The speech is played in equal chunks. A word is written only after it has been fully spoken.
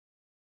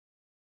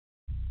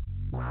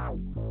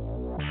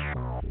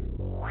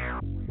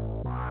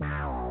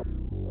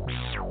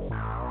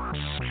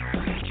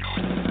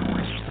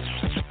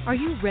Are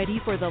you ready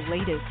for the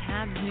latest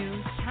Habs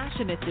news,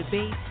 passionate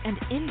debate, and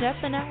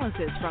in-depth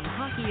analysis from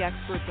hockey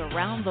experts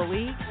around the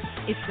league?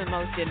 It's the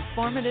most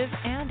informative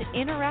and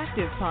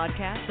interactive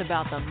podcast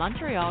about the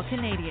Montreal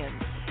Canadiens.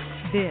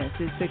 This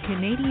is the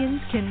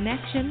Canadiens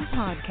Connection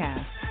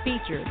podcast,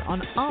 featured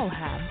on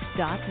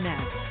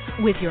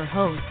allhabs.net, with your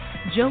hosts,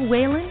 Joe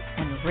Whalen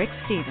and Rick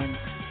Stevens.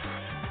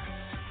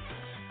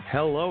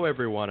 Hello,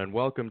 everyone, and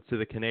welcome to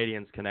the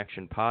Canadiens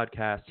Connection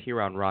podcast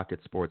here on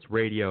Rocket Sports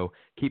Radio,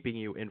 keeping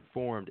you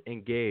informed,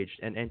 engaged,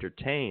 and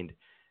entertained.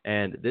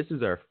 And this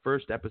is our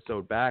first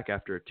episode back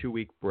after a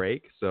 2-week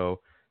break, so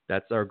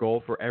that's our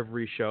goal for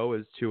every show,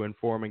 is to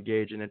inform,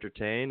 engage, and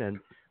entertain. And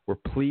we're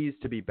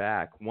pleased to be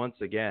back once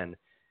again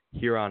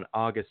here on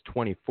August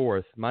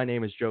 24th. My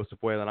name is Joseph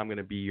Whalen. I'm going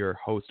to be your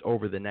host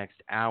over the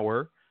next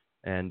hour,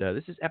 and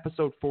this is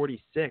episode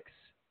 46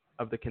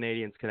 of the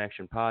Canadiens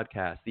Connection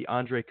podcast, the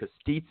Andrei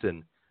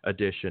Kostitsyn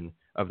edition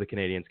of the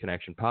Canadiens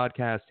Connection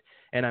podcast.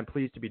 And I'm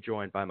pleased to be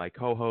joined by my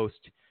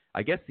co-host,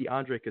 I guess the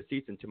Andrei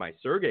Kostitsyn to my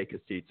Sergei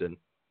Kostitsyn,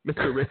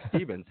 Mr. Rick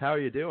Stevens. How are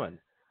you doing?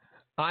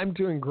 I'm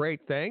doing great,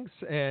 thanks,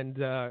 and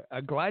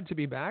glad to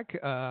be back.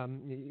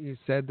 You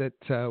said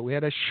that we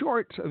had a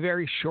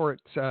very short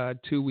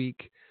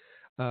 2-week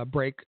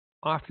break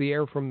off the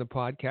air from the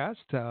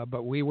podcast,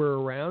 but we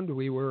were around.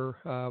 We were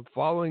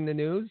following the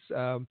news.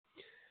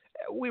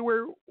 We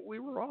were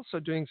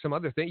also doing some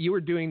other things. You were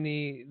doing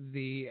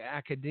the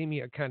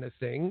academia kind of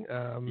thing.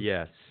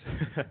 Yes.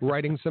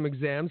 Writing some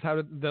exams. How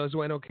did those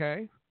went?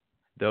 Okay.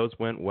 Those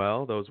went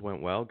well.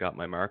 Got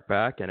my mark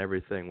back, and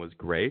everything was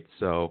great.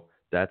 So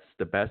that's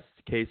the best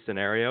case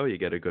scenario. You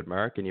get a good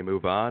mark, and you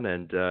move on,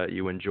 and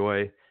you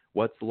enjoy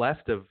what's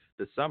left of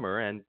the summer,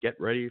 and get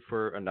ready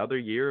for another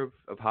year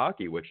of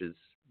hockey,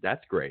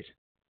 that's great.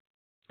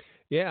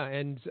 Yeah,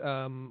 and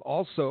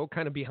also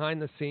kind of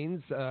behind the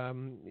scenes,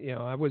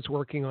 I was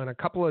working on a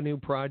couple of new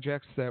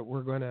projects that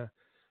we're going to,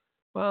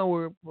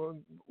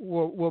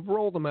 we'll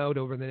roll them out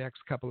over the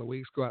next couple of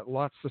weeks. Got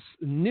lots of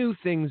new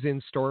things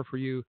in store for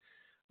you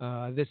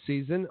this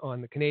season on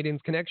the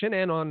Canadiens Connection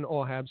and on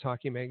All Habs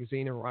Hockey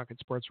Magazine and Rocket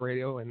Sports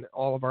Radio and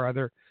all of our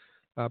other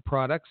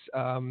products.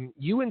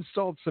 You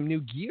installed some new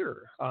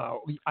gear.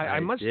 I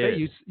must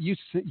say, you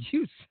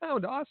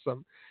sound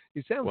awesome.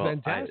 You sound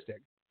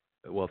fantastic.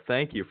 Well,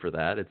 thank you for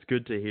that. It's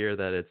good to hear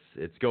that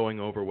it's going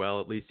over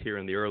well, at least here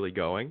in the early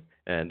going.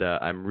 And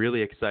I'm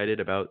really excited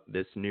about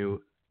this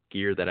new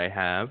gear that I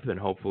have, and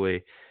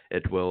hopefully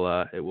it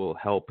will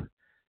help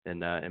in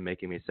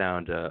making me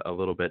sound a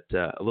little bit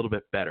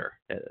better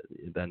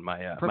than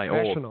my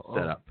old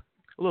setup.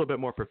 A little bit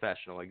more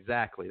professional,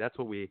 exactly. That's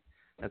what we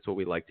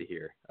like to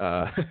hear.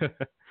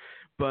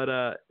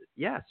 But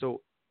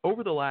so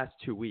over the last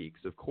 2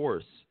 weeks, of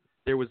course,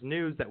 there was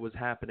news that was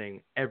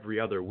happening every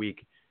other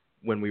week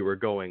when we were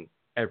going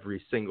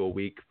every single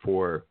week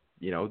for,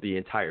 the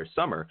entire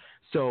summer.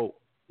 So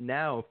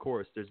now, of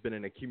course, there's been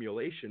an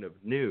accumulation of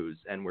news,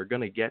 and we're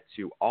going to get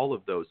to all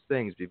of those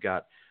things. We've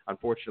got,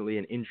 unfortunately,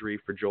 an injury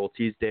for Joel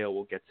Teasdale.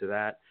 We'll get to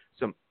that.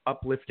 Some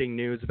uplifting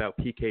news about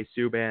PK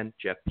Subban,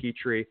 Jeff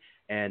Petrie,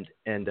 and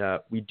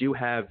we do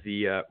have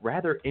the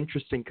rather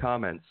interesting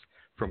comments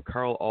from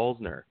Karl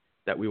Alzner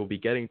that we will be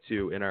getting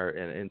to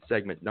in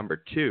segment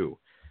number 2.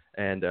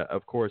 And,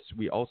 of course,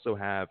 we also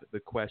have the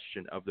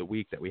question of the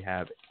week that we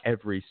have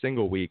every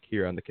single week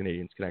here on the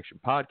Canadiens Connection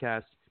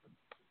podcast.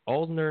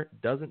 Alzner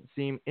doesn't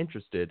seem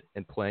interested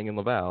in playing in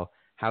Laval.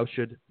 How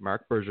should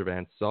Marc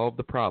Bergevin solve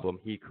the problem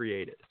he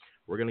created?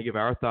 We're going to give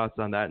our thoughts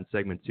on that in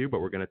segment 2, but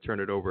we're going to turn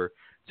it over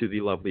to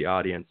the lovely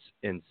audience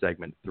in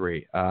segment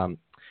 3.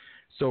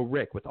 So,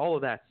 Rick, with all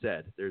of that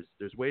said,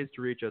 there's ways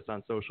to reach us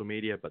on social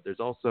media, but there's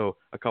also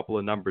a couple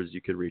of numbers you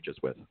could reach us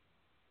with.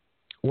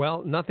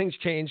 Well, nothing's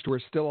changed. We're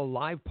still a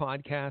live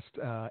podcast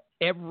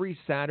every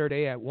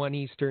Saturday at 1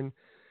 Eastern,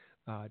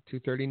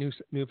 2:30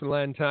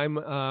 Newfoundland time.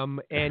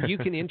 And you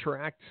can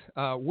interact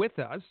with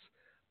us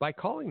by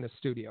calling the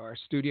studio. Our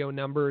studio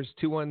number is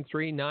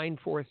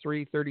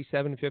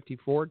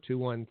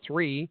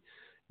 213-943-3754,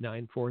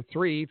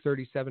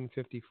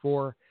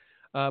 213-943-3754.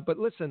 But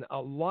listen, a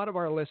lot of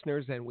our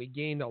listeners, and we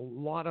gained a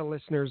lot of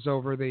listeners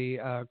over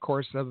the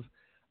course of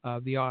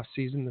the off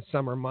season, the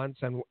summer months,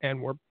 and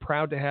we're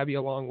proud to have you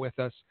along with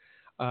us.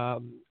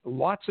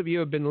 Lots of you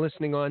have been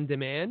listening on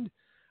demand,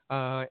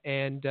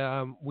 and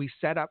we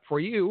set up for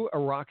you a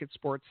Rocket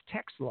Sports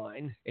text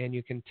line, and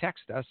you can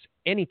text us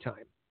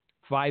anytime.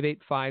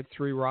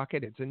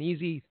 5853-ROCKET. It's an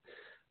easy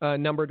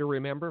number to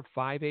remember.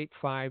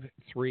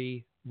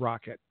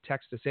 5853-ROCKET.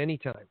 Text us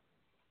anytime.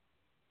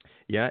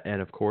 Yeah,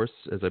 and of course,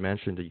 as I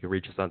mentioned, you can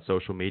reach us on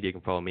social media. You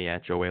can follow me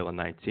at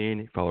JoeWhalen19.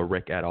 You can follow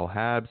Rick at All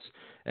Habs.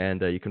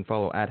 And you can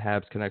follow at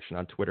Habs Connection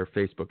on Twitter,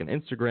 Facebook, and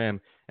Instagram,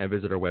 and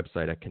visit our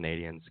website at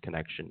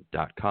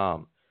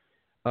CanadiensConnection.com.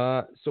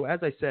 So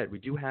as I said, we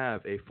do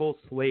have a full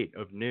slate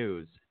of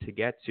news to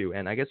get to,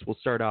 and I guess we'll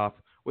start off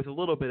with a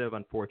little bit of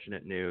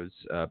unfortunate news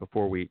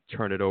before we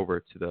turn it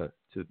over to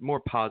more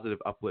positive,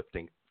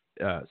 uplifting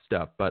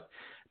stuff. But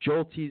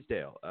Joel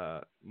Teasdale,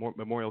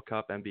 Memorial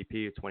Cup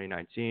MVP of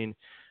 2019.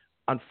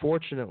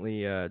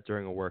 Unfortunately,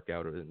 during a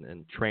workout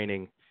and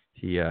training,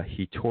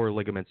 he tore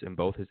ligaments in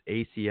both his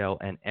ACL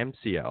and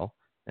MCL,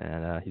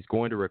 and he's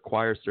going to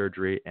require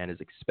surgery and is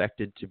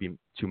expected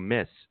to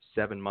miss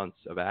 7 months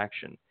of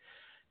action.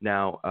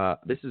 Now,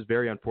 this is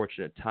very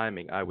unfortunate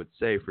timing, I would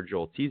say, for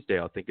Joel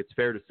Teasdale. I think it's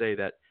fair to say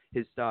that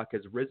his stock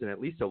has risen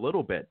at least a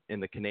little bit in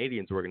the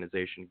Canadiens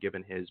organization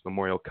given his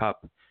Memorial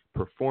Cup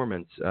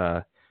performance.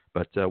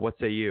 But what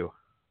say you?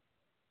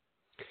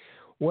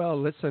 Well,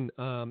 listen,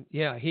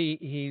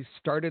 he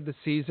started the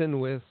season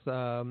with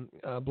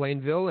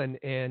Blainville,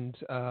 and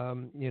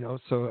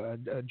so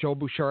Joel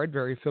Bouchard,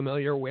 very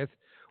familiar with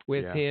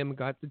him,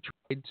 got the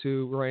trade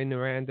to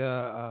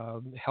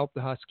Rouyn-Noranda, helped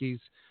the Huskies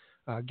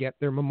get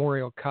their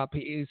Memorial Cup.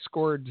 He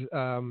scored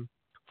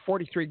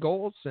 43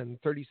 goals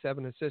and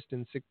 37 assists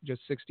in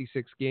just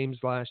 66 games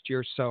last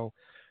year. So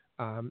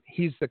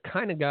he's the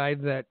kind of guy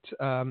that,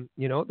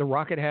 the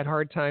Rocket had a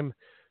hard time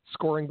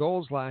scoring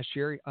goals last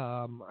year.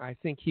 I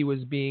think he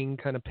was being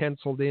kind of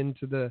penciled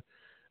into the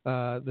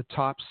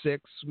top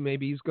six.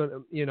 Maybe he's going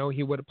to,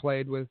 he would have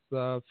played with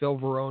Phil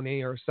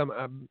Veroni or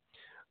some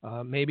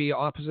maybe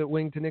opposite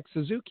wing to Nick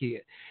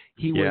Suzuki.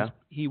 He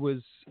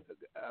was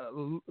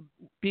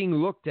being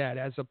looked at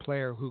as a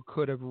player who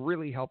could have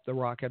really helped the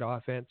Rocket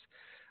offense.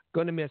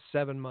 Going to miss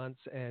 7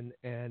 months, and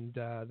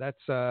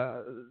that's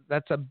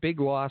a big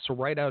loss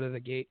right out of the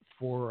gate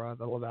for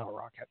the Laval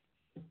Rocket.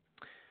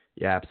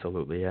 Yeah,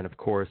 absolutely. And of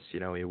course,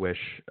 we wish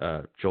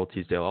Joel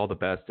Teasdale all the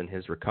best in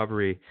his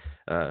recovery.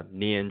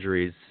 Knee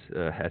injuries,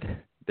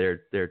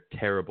 they're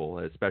terrible,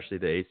 especially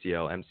the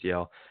ACL,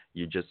 MCL.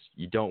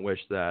 You don't wish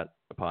that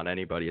upon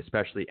anybody,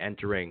 especially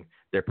entering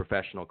their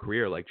professional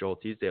career like Joel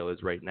Teasdale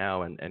is right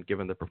now. And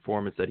given the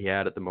performance that he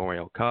had at the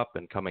Memorial Cup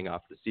and coming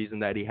off the season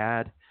that he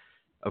had,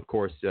 of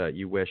course,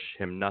 you wish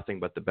him nothing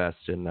but the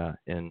best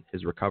in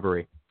his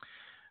recovery.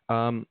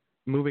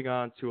 Moving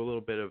on to a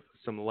little bit of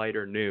some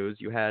lighter news,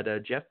 you had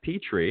Jeff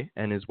Petrie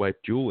and his wife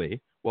Julie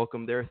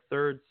welcome their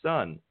third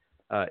son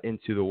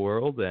into the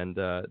world, and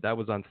that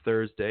was on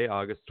Thursday,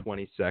 August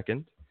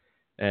 22nd.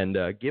 And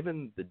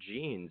given the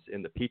genes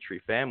in the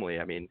Petrie family,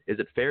 I mean, is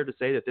it fair to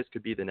say that this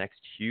could be the next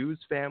Hughes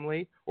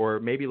family? Or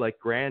maybe like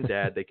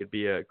Granddad, they could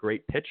be a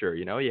great pitcher,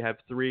 You have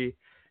three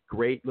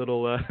great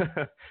little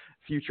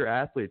future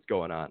athletes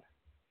going on.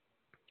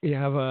 You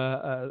have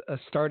a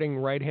starting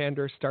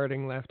right-hander,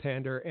 starting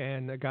left-hander,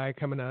 and a guy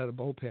coming out of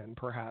the bullpen,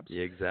 perhaps.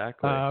 Yeah,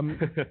 exactly.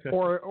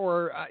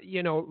 or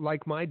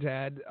like my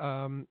dad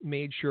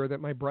made sure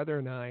that my brother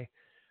and I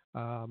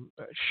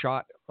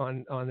shot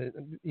on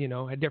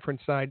a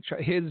different side.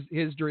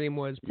 His dream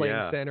was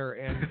playing center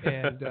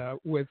and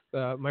with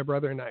my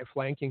brother and I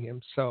flanking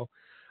him. So,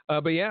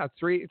 but yeah,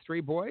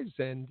 three boys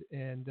and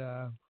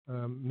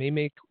may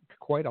make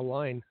quite a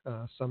line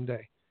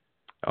someday.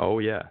 Oh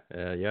yeah,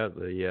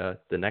 the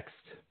next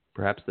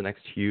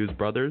Hughes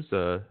brothers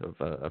of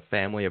a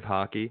family of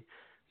hockey.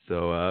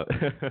 So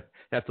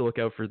have to look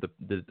out for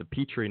the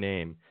Petrie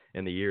name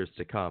in the years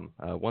to come.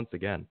 Once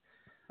again,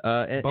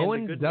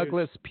 Bowen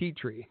Douglas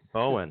Petrie.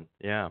 Bowen,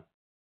 yeah,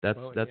 that's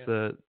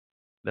a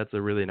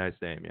really nice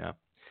name, yeah.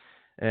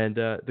 And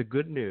the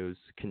good news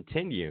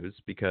continues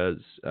because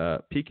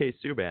PK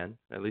Subban,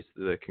 at least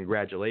the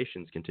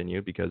congratulations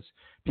continue because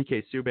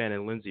PK Subban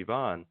and Lindsey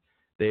Vonn,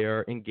 they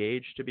are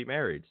engaged to be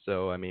married.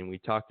 So, I mean, we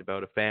talked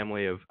about a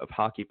family of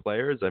hockey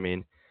players. I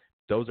mean,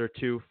 those are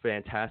two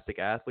fantastic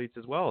athletes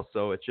as well.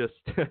 So it's just,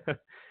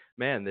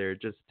 man, they're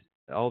just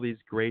all these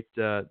great,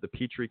 the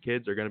Petrie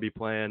kids are going to be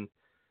playing,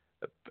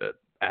 they're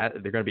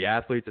going to be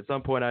athletes at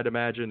some point, I'd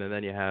imagine. And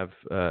then you have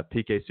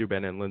PK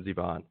Subban and Lindsey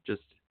Vonn.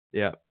 Just,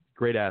 yeah,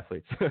 great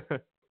athletes.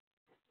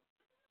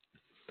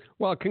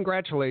 Well,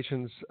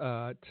 congratulations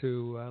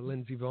to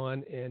Lindsey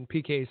Vonn and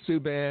PK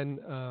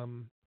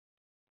Subban.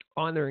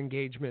 On their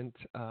engagement.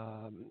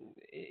 I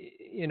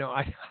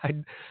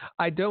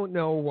don't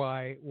know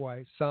why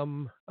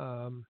some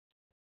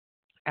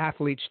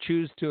athletes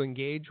choose to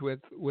engage with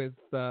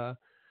some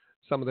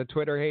of the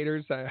Twitter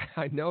haters.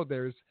 I know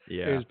there's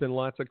been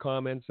lots of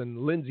comments,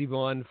 and Lindsey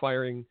Vonn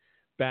firing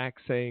back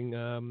saying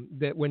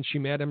that when she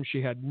met him,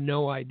 she had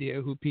no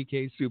idea who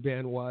PK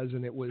Subban was,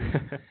 and it was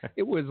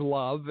it was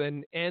love.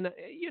 And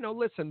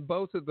listen,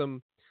 both of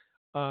them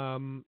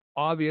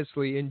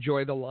obviously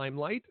enjoy the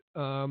limelight.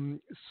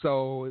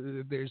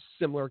 So there's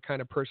similar kind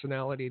of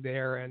personality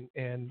there,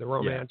 and the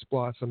romance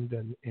blossomed,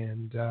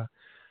 and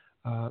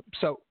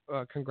so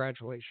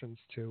congratulations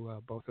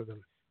to both of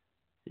them.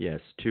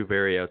 Yes, two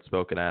very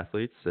outspoken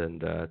athletes,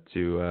 and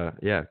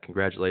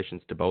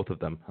congratulations to both of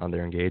them on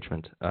their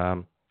engagement.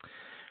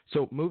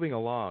 So moving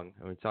along,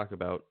 we talk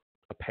about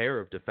a pair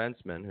of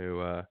defensemen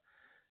who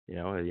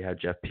you had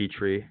Jeff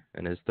Petrie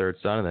and his third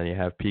son, and then you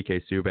have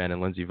PK Subban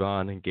and Lindsey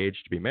Vonn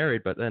engaged to be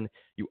married. But then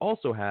you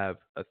also have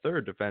a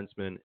third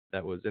defenseman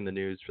that was in the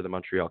news for the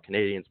Montreal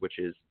Canadiens, which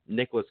is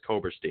Nicholas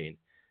Koberstein.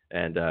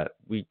 And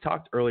we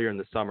talked earlier in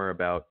the summer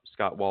about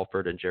Scott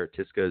Walford and Jared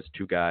Tiska as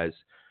two guys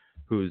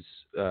whose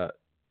the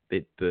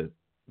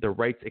the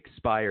rights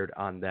expired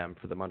on them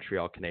for the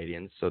Montreal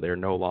Canadiens, so they're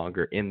no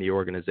longer in the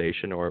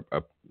organization, or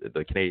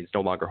the Canadiens no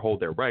longer hold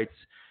their rights.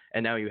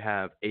 And now you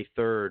have a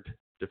third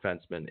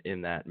defenseman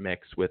in that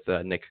mix with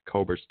Nick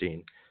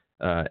Koberstein.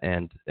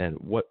 And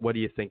what do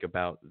you think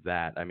about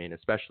that? I mean,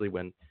 especially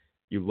when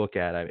you look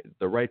at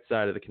the right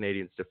side of the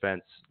Canadiens'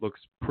 defense looks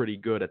pretty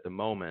good at the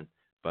moment,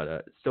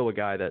 but still a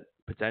guy that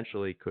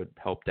potentially could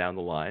help down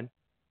the line.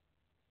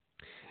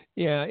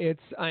 Yeah,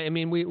 I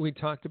mean, we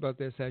talked about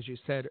this, as you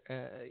said,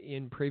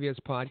 in previous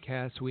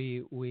podcasts.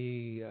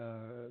 We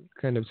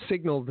kind of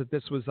signaled that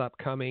this was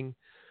upcoming,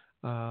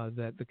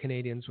 that the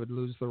Canadiens would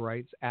lose the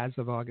rights as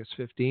of August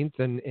 15th,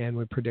 and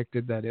we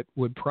predicted that it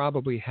would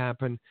probably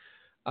happen.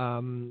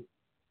 Koberstein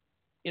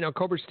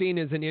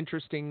is an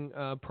interesting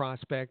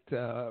prospect,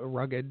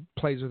 rugged,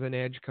 plays with an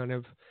edge kind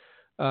of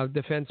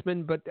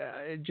defenseman, but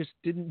just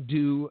didn't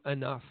do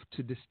enough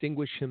to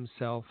distinguish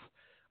himself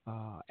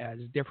as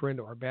different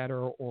or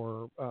better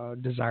or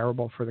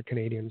desirable for the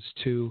Canadiens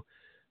to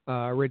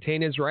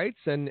retain his rights,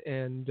 and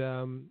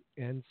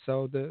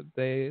so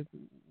the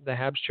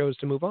Habs chose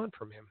to move on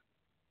from him.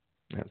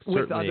 Yeah,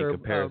 with other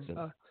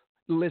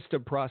list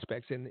of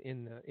prospects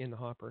in the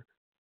hopper.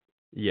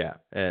 Yeah,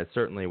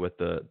 certainly with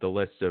the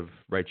list of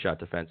right shot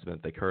defensemen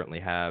that they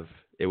currently have,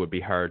 it would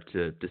be hard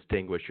to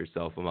distinguish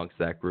yourself amongst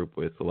that group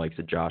with the likes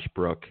of Josh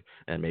Brook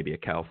and maybe a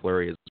Cal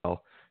Fleury as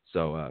well.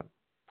 So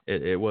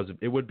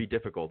it would be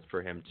difficult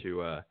for him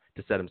to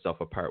set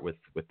himself apart with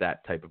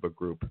that type of a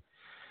group.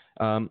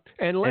 And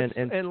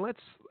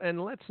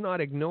let's not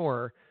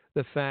ignore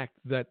the fact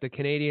that the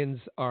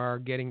Canadiens are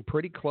getting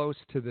pretty close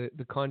to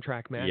the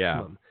contract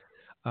maximum.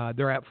 Yeah.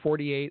 They're at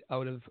 48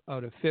 out of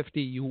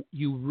 50.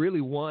 You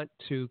really want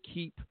to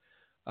keep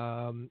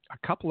a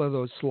couple of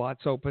those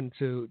slots open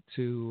to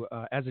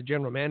as a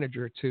general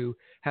manager to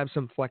have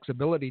some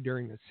flexibility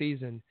during the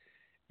season.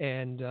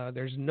 And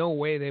there's no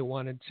way they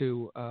wanted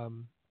to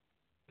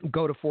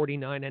go to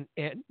 49,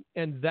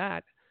 and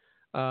that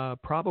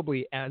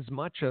probably as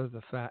much as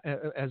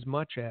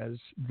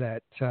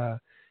that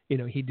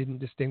he didn't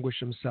distinguish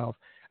himself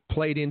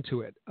played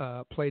into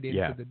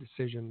the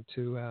decision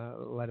to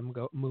let him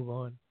move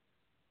on.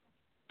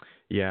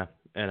 Yeah,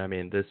 and I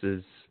mean,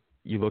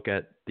 you look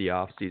at the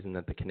off season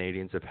that the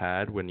Canadiens have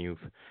had when you've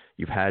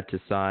had to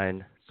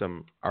sign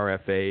some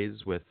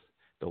RFAs with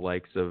the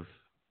likes of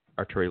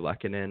Artturi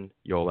Lehkonen,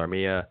 Joel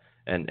Armia,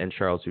 and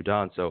Charles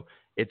Hudon. So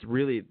it's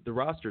really, the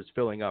roster is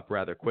filling up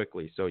rather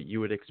quickly. So you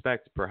would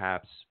expect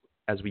perhaps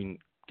as we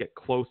get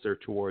closer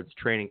towards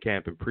training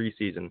camp and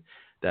preseason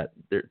that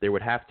there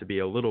would have to be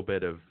a little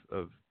bit of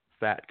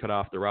fat cut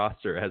off the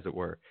roster, as it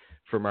were,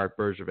 for Marc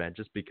Bergevin,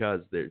 just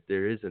because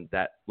there isn't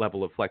that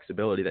level of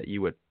flexibility that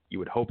you would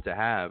hope to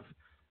have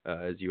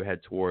as you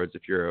head towards,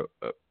 if you're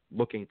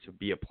looking to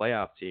be a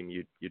playoff team,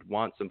 you'd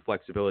want some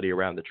flexibility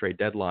around the trade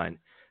deadline.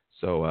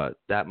 So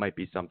that might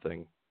be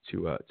something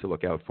to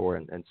look out for,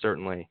 and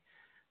certainly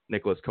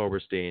Nicholas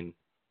Koberstein,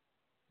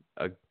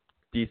 a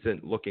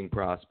decent looking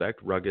prospect,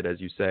 rugged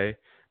as you say,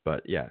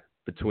 but yeah,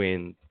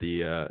 between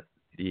the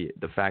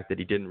fact that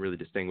he didn't really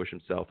distinguish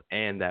himself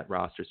and that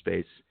roster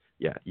space,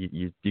 yeah,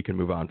 you can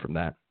move on from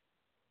that.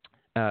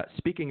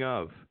 Speaking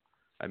of,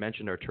 I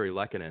mentioned Artturi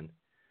Lehkonen.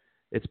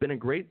 It's been a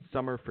great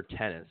summer for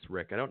tennis,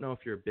 Rick. I don't know if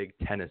you're a big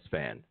tennis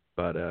fan,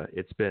 but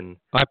it's been...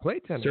 I play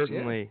tennis,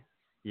 certainly,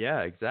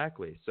 yeah,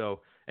 exactly.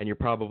 So, and you're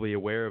probably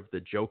aware of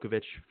the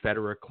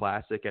Djokovic-Federer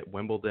Classic at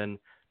Wimbledon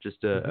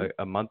just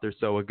a month or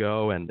so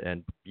ago,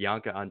 and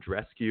Bianca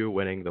Andreescu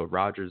winning the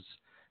Rogers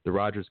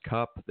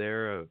Cup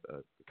there a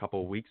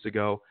couple of weeks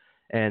ago.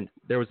 And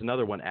there was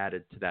another one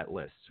added to that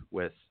list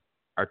with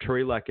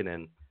Artturi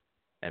Lehkonen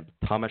and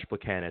Tomasz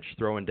Plekanec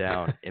throwing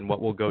down in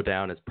what will go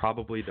down as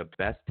probably the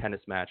best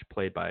tennis match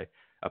played by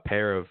a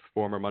pair of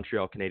former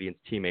Montreal Canadiens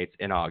teammates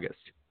in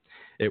August.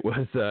 It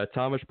was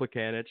Tomasz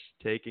Plekanec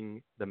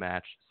taking the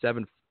match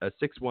 6-1,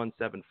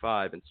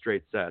 7-5 in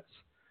straight sets.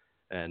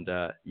 And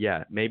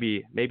yeah,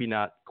 maybe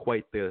not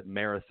quite the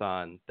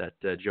marathon that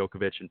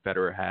Djokovic and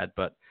Federer had,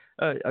 but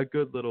a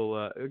good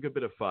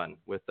bit of fun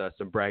with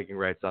some bragging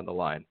rights on the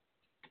line.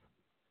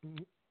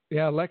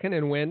 Yeah,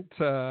 Lehkonen went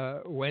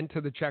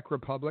to the Czech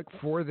Republic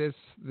for this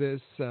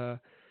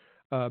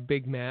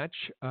big match,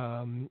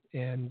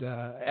 and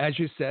as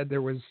you said,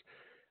 there was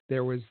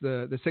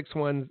the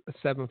 6-1,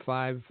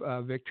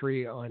 7-5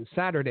 victory on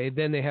Saturday.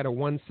 Then they had a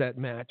one-set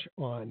match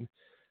on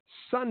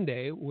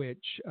Sunday,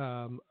 which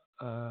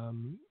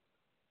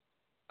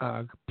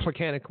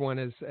Plekanec won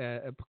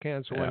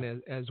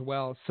as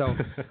well. So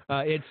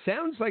it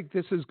sounds like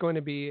this is going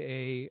to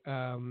be a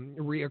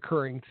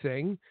reoccurring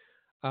thing.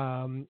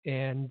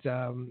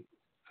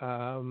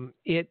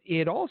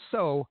 It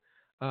also,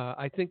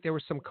 I think there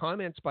were some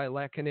comments by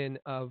Lehkonen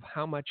of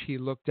how much he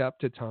looked up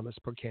to Tomasz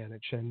Plekanec,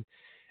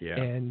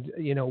 and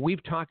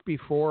we've talked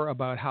before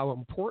about how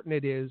important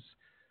it is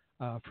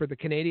for the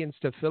Canadiens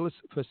to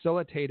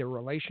facilitate a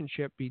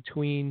relationship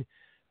between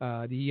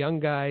the young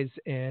guys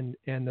and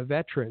the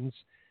veterans,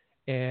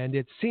 and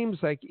it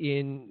seems like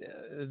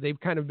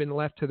they've kind of been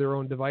left to their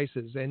own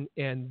devices, and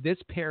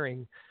this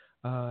pairing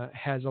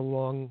has a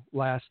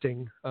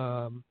long-lasting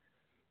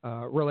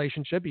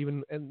relationship,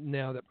 even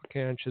now that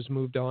Plekanec has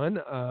moved on.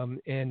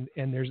 And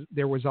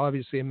there was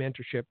obviously a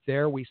mentorship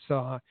there. We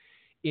saw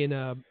in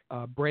a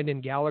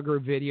Brendan Gallagher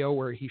video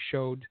where he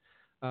showed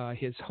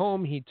his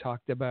home. He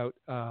talked about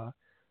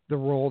the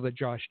role that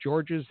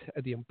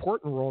the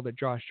important role that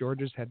Josh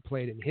Georges had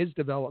played in his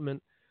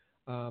development.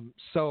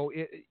 So,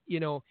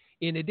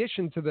 in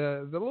addition to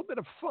the little bit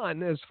of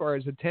fun as far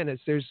as the tennis,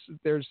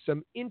 there's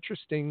some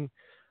interesting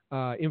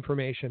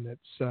information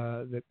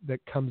that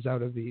comes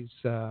out of these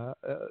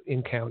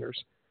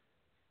encounters.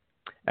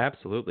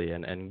 Absolutely,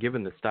 and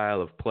given the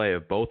style of play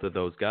of both of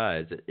those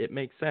guys, it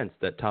makes sense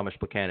that Tomasz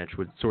Plekanec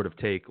would sort of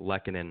take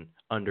Lehkonen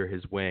under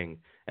his wing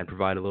and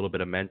provide a little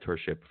bit of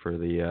mentorship for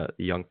the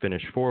young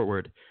Finnish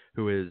forward,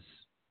 who is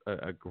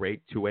a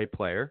great two-way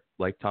player,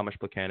 like Tomasz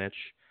Plekanec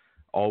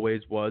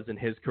always was in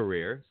his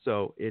career.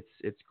 So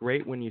it's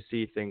great when you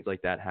see things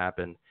like that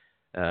happen,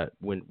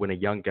 when a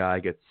young guy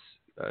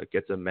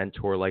gets a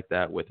mentor like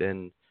that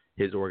within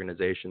his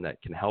organization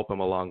that can help him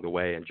along the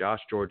way. And Josh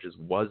Georges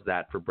was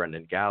that for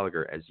Brendan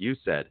Gallagher, as you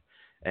said.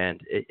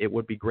 And it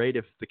would be great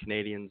if the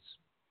Canadians,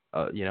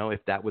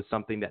 if that was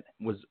something that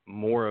was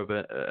more of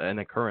an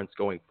occurrence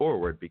going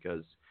forward,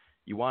 because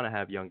you want to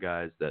have young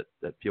guys that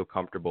feel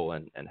comfortable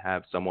and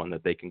have someone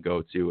that they can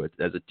go to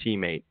as a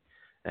teammate.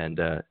 And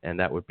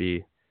that would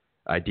be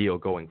ideal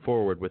going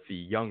forward with the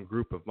young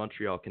group of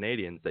Montreal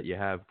Canadiens that you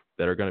have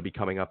that are going to be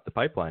coming up the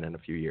pipeline in a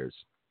few years.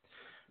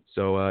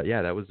 So,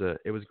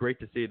 it was great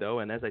to see, though.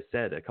 And as I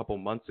said a couple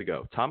months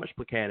ago, Tomasz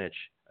Plekanec,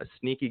 a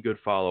sneaky good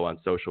follow on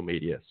social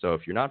media. So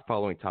if you're not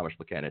following Tomasz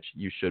Plekanec,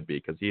 you should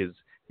be, because he's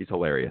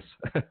hilarious.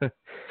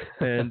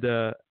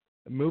 And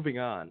moving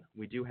on,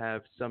 we do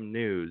have some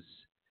news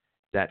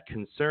that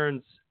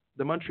concerns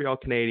the Montreal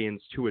Canadiens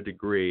to a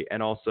degree,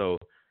 and also,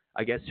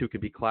 I guess, who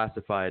could be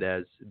classified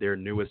as their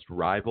newest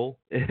rival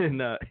in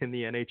the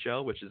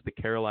NHL, which is the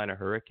Carolina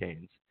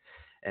Hurricanes.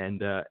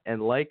 And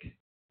like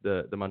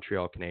the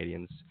Montreal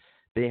Canadiens,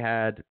 they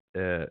had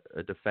a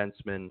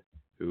defenseman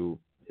who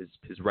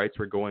his rights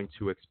were going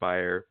to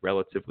expire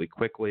relatively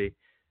quickly,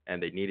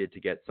 and they needed to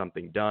get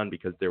something done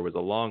because there was a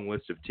long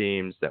list of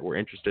teams that were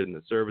interested in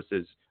the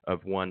services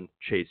of one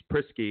Chase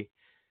Priskie,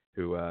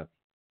 who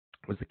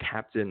was the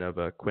captain of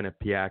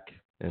Quinnipiac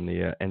in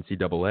the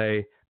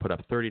NCAA, put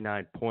up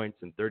 39 points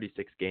in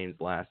 36 games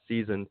last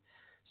season.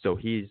 So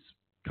he's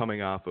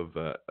coming off of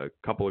a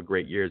couple of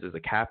great years as a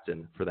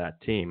captain for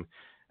that team.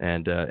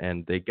 And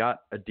they got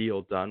a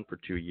deal done for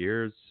 2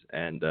 years,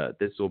 and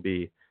this will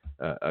be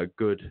a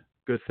good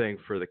thing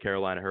for the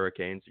Carolina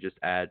Hurricanes to just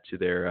add to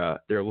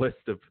their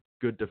list of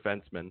good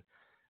defensemen,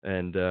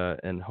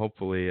 and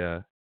hopefully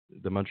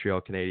the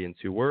Montreal Canadiens,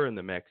 who were in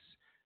the mix,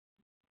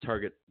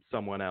 target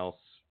someone else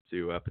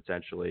to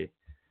potentially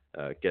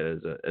get as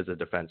a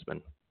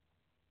defenseman.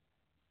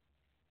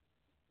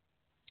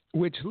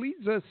 Which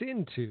leads us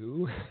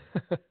into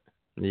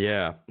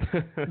yeah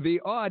the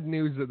odd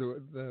news of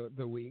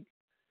the week.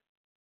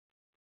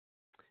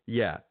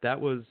 Yeah,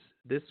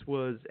 this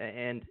was,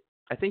 and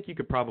I think you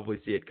could probably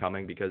see it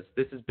coming, because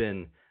this has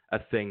been a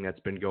thing that's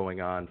been going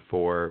on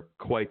for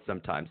quite some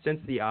time.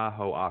 Since the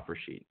Aho offer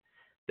sheet,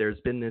 there's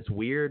been this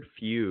weird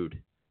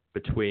feud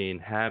between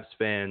Habs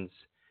fans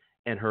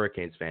and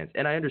Hurricanes fans.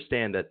 And I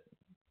understand that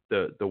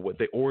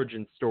the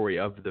origin story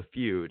of the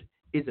feud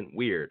isn't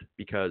weird,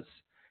 because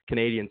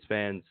Canadiens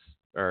fans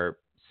are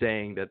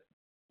saying that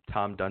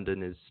Tom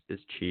Dundon is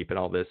cheap and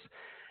all this.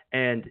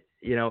 And,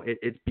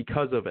 it's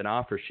because of an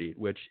offer sheet,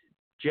 which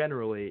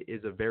generally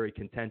is a very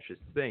contentious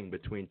thing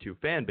between two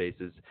fan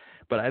bases.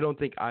 But I don't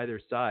think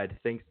either side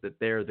thinks that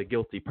they're the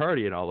guilty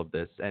party in all of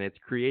this. And it's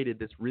created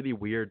this really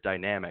weird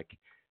dynamic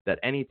that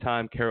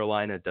anytime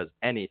Carolina does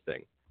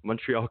anything,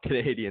 Montreal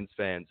Canadiens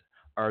fans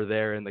are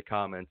there in the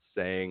comments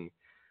saying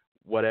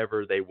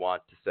whatever they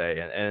want to say.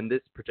 And in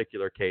this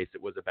particular case,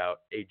 it was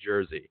about a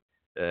jersey.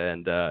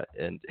 And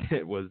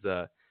it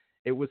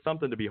was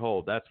something to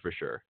behold, that's for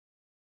sure.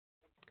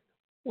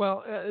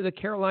 Well, the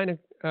Carolina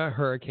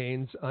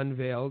Hurricanes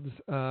unveiled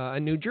a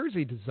New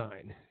Jersey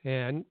design,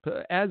 and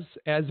as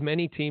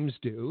many teams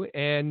do,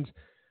 and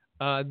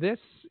this,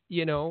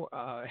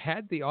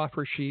 had the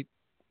offer sheet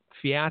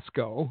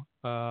fiasco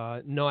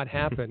not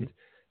happened,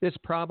 this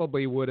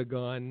probably would have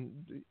gone,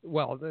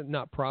 well,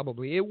 not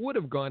probably, it would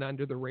have gone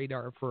under the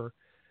radar for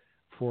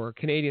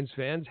Canadiens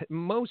fans.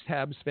 Most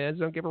Habs fans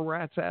don't give a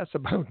rat's ass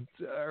about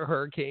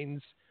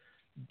Hurricanes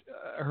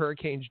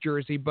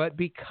jersey, but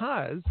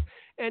because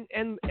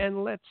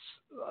and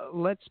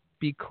let's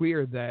be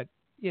clear that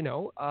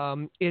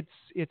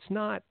it's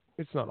not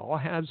all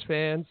Habs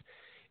fans.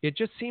 It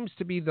just seems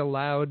to be the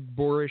loud,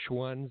 boorish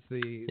ones,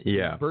 the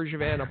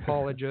Bergevin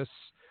apologists.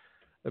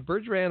 The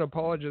Bergevin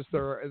apologists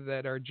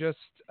that are just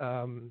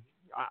I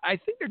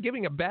think they're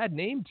giving a bad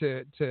name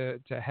to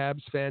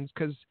Habs fans,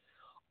 because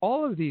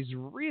all of these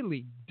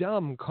really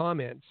dumb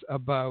comments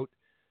about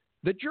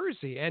the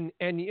jersey, and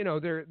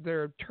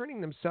they're turning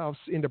themselves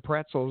into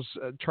pretzels,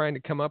 trying to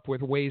come up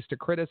with ways to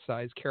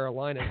criticize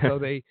Carolina. So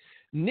they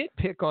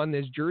nitpick on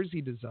this jersey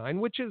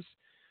design, which is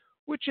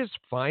which is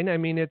fine. I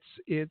mean,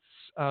 it's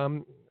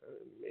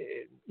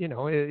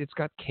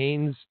got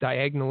canes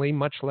diagonally,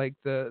 much like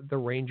the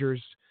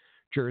Rangers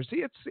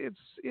jersey.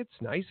 It's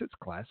nice. It's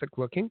classic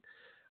looking.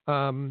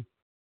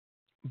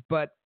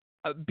 But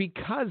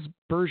because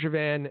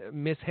Bergevin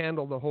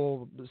mishandled the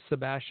whole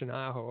Sebastian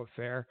Aho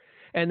affair,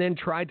 and then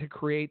tried to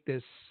create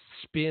this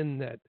spin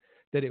that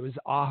it was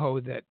Aho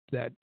that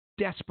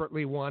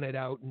desperately wanted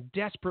out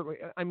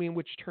and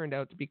which turned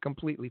out to be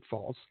completely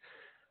false.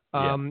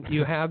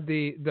 You have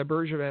the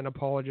Bergevin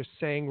apologists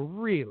saying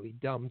really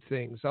dumb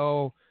things.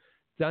 Oh,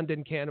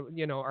 Dundon can,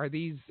 are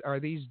these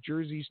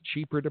jerseys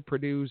cheaper to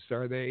produce?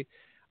 Are they?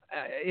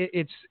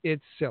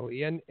 It's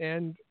silly, and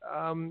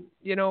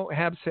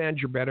Habs fans,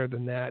 you're better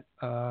than that.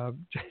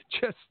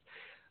 Just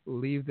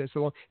leave this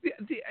alone.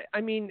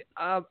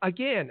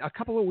 Again, a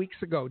couple of weeks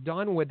ago,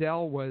 Don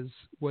Waddell was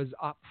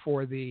up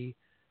for the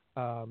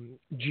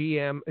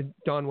GM.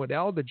 Don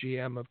Waddell, the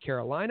GM of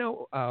Carolina,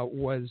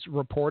 was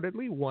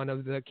reportedly one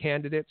of the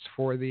candidates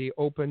for the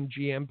open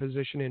GM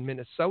position in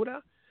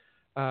Minnesota,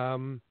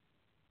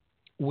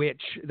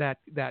 which that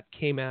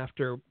came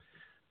after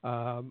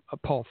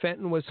Paul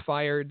Fenton was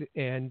fired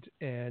and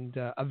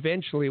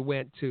eventually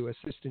went to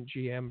assistant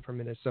GM for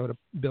Minnesota,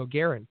 Bill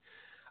Guerin.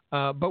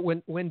 But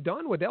when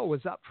Don Waddell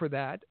was up for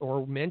that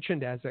or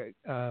mentioned as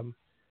a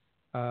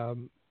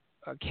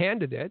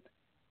candidate,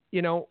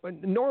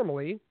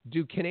 normally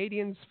do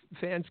Canadiens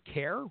fans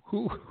care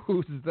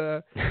who's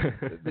the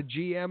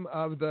GM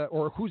of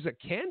or who's a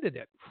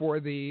candidate for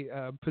the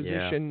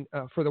position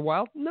for the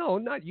Wild? No,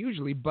 not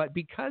usually. But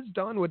because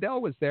Don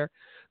Waddell was there,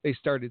 they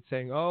started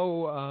saying,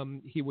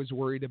 he was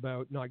worried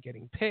about not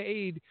getting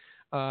paid.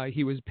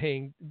 He was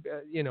paying,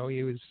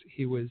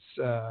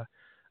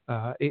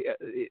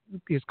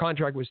 his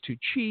contract was too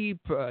cheap.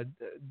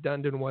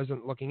 Dundon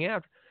wasn't looking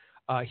after.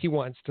 He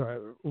wants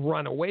to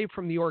run away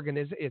from the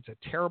organization. It's a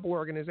terrible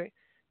organization.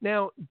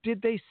 Now,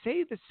 did they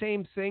say the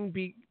same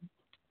thing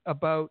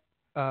about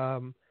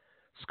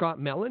Scott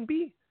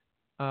Mellanby?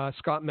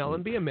 Scott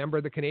Mellanby, a member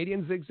of the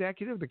Canadiens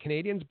executive, the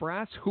Canadiens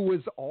brass, who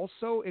was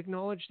also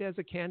acknowledged as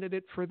a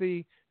candidate for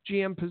the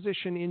GM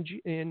position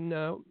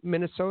in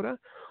Minnesota?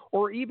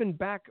 Or even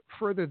back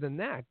further than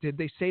that, did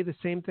they say the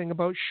same thing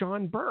about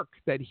Sean Burke,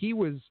 that he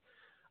was,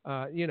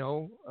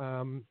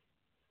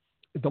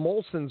 the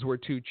Molsons were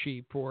too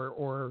cheap,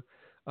 or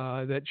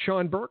that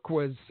Sean Burke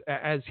was,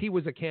 as he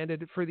was a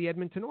candidate for the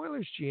Edmonton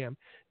Oilers GM.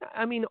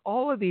 I mean,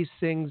 all of these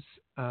things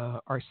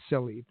are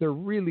silly. They're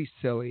really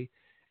silly.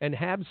 And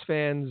Habs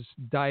fans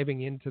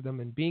diving into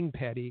them and being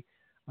petty.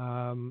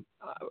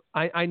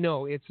 I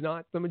know it's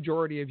not the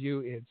majority of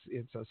you.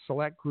 It's a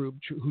select group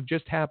who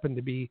just happen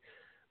to be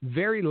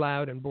very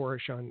loud and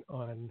boorish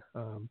on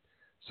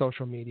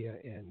social media.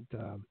 And,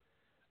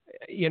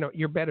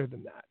 you're better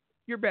than that.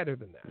 You're better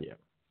than that. Yeah.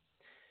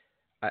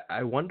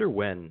 I wonder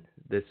when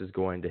this is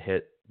going to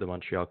hit the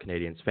Montreal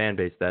Canadiens fan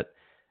base.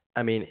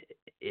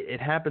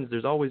 It happens.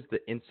 There's always the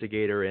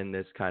instigator in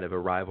this kind of a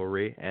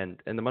rivalry, and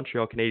the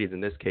Montreal Canadiens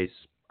in this case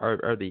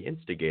are the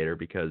instigator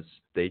because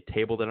they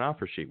tabled an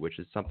offer sheet, which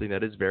is something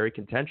that is very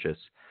contentious.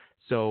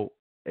 So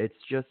it's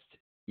just,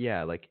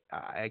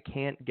 I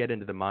can't get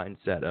into the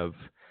mindset of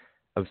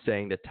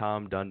saying that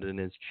Tom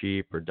Dundon is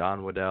cheap or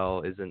Don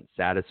Waddell isn't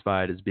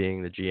satisfied as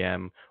being the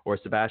GM or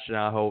Sebastian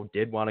Aho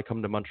did want to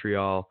come to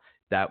Montreal.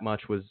 That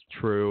much was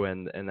true,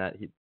 and that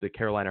the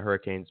Carolina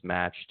Hurricanes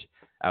matched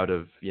out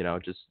of,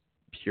 just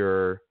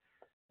pure,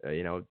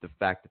 the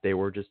fact that they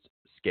were just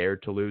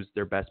scared to lose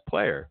their best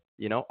player.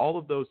 All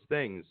of those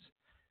things,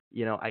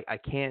 I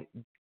can't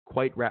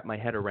quite wrap my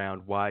head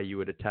around why you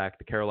would attack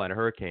the Carolina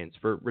Hurricanes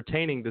for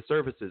retaining the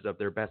services of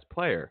their best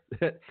player.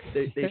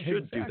 they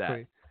should do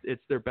that.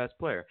 It's their best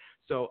player.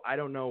 So I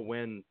don't know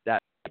when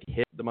that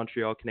hit the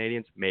Montreal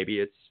Canadiens.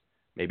 Maybe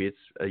it's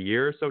a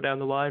year or so down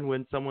the line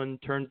when someone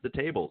turns the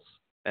tables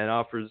and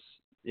offers,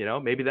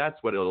 maybe that's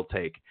what it'll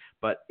take.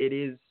 But it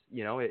is,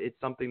 it's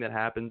something that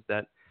happens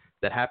that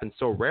happens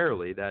so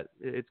rarely that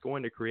it's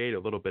going to create a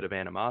little bit of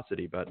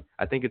animosity. But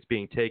I think it's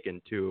being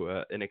taken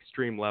to an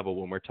extreme level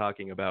when we're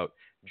talking about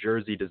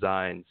jersey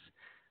designs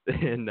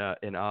in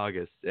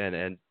August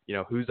and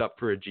who's up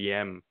for a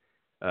GM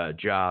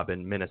job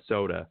in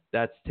Minnesota.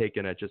 That's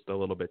taken it just a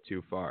little bit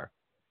too far.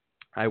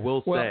 I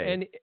will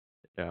say.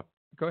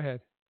 Go ahead.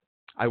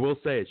 I will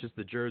say it's just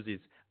the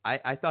jerseys.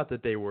 I thought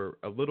that they were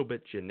a little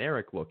bit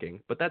generic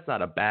looking, but that's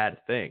not a bad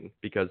thing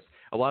because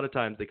a lot of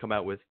times they come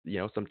out with,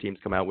 some teams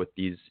come out with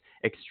these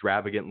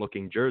extravagant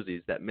looking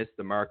jerseys that miss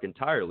the mark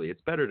entirely.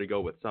 It's better to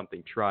go with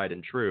something tried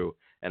and true.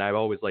 And I've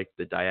always liked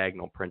the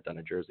diagonal print on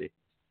a jersey.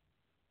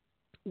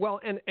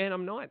 Well, and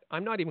I'm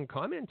not even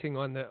commenting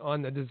on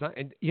the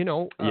design.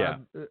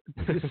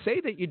 To say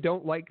that you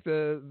don't like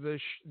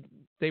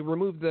they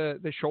remove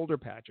the shoulder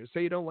patches.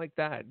 Say you don't like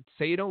that.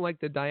 Say you don't like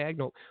the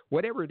diagonal.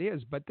 Whatever it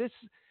is, but this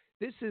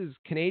is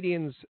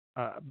Canadians,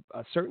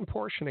 a certain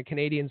portion of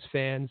Canadians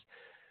fans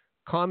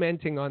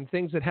commenting on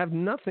things that have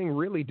nothing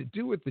really to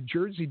do with the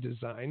jersey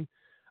design.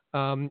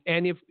 And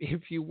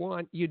if you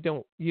want, you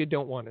don't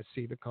want to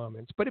see the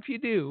comments. But if you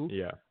do,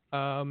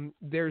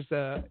 there's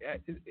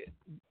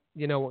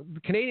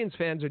the Canadiens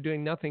fans are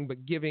doing nothing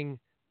but giving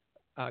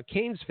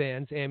Canes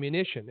fans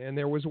ammunition. And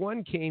there was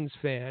one Canes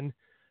fan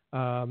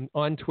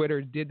on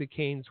Twitter, did the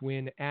Canes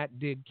win,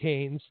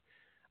 @didcanes.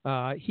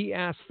 He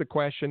asked the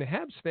question,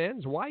 Habs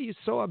fans, why are you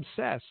so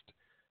obsessed?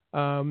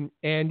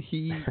 And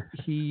he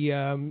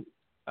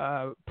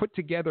put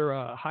together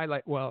a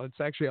highlight. Well, it's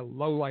actually a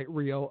low light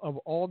reel of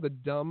all the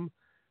dumb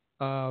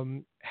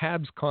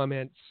Habs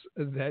comments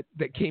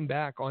that came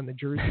back on the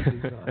jersey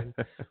design,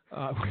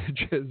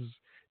 which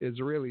is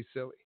really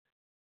silly.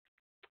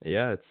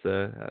 Yeah, it's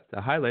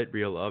a highlight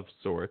reel of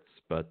sorts,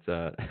 but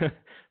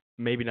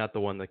maybe not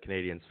the one that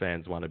Canadiens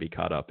fans want to be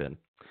caught up in.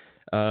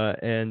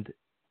 And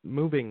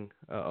moving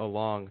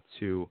along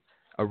to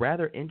a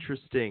rather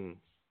interesting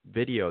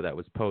video that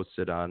was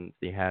posted on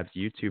the Habs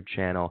YouTube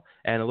channel,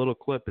 and a little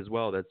clip as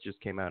well that just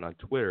came out on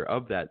Twitter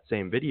of that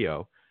same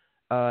video.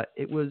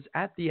 It was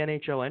at the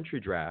NHL entry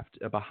draft,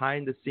 a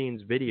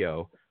behind-the-scenes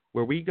video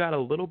where we got a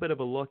little bit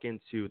of a look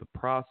into the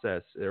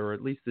process, or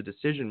at least the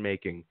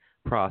decision-making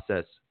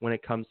process when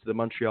it comes to the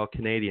Montreal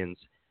Canadiens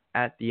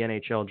at the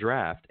NHL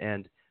draft,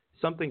 and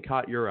something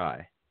caught your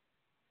eye.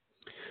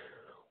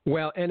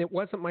 Well, and it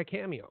wasn't my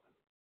cameo.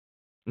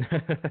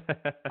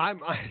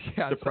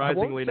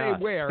 Surprisingly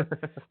not.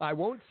 I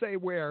won't say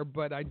where,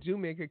 but I do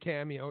make a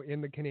cameo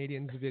in the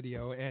Canadiens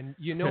video. And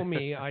you know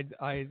me, I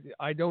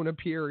don't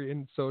appear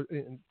in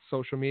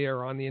social media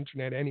or on the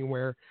internet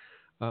anywhere.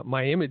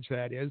 My image,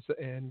 that is,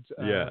 and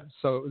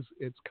so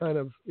it's kind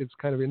of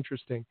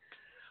interesting.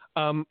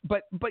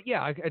 But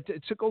yeah,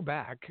 to go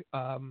back,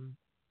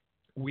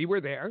 we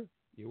were there.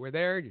 You were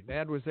there. Your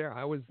dad was there.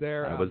 I was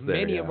there.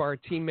 Many of our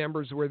team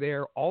members were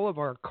there. All of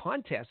our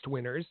contest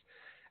winners,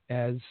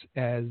 as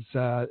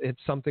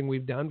it's something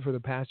we've done for the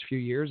past few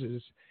years,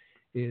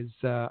 is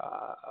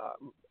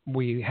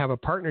we have a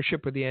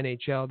partnership with the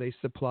NHL. They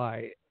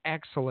supply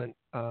excellent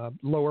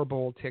lower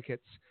bowl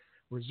tickets,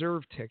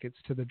 reserve tickets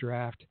to the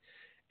draft,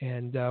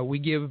 and we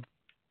give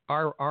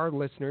our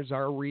listeners,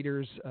 our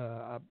readers,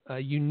 a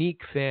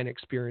unique fan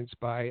experience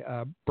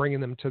by bringing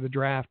them to the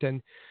draft.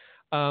 And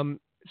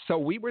so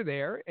we were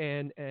there,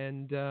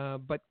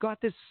 but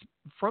got this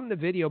from the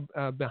video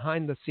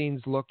behind the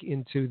scenes look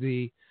into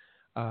the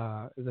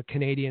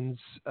Canadiens'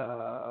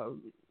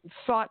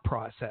 thought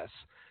process.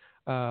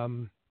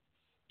 And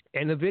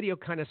the video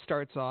kind of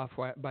starts off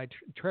by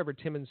Trevor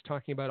Timmins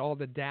talking about all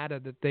the data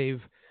that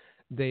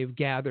they've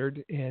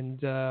gathered, and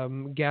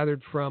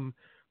gathered from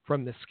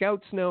the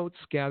scouts notes,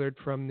 gathered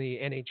from the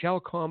NHL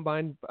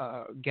combine,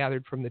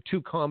 gathered from the 2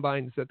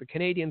 combines that the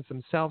Canadiens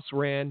themselves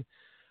ran,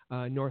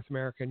 North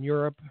America and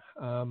Europe.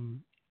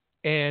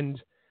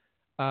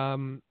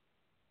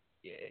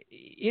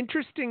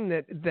 Interesting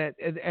that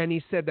and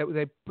he said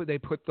that they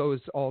put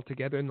those all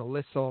together and the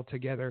lists all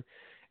together,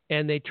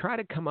 and they try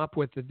to come up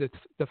with the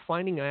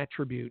defining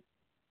attribute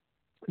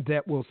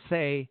that will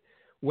say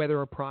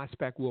whether a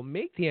prospect will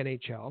make the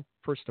NHL,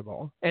 first of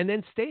all, and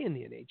then stay in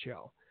the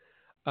NHL.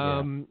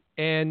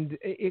 And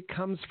it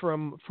comes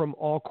from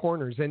all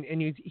corners,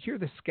 and you hear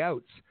the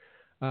scouts.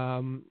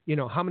 How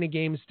many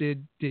games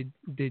did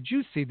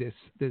you see this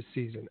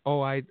season?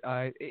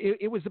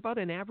 It was about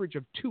an average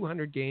of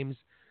 200 games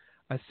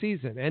a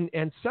season,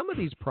 and some of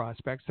these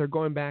prospects they're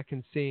going back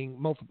and seeing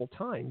multiple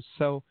times.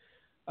 So,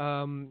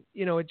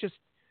 it just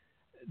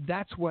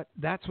that's what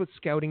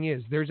scouting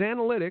is. There's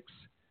analytics,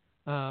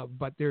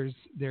 but there's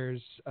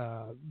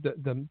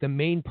the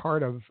main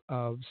part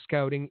of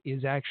scouting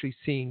is actually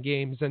seeing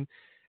games.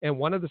 And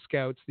one of the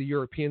scouts, the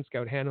European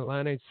scout, Hannah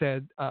Lane,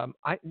 said,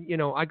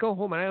 I go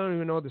home and I don't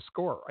even know the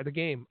score of the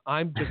game.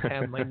 I'm just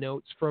have my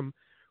notes from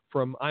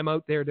I'm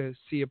out there to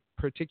see a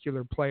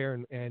particular player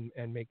and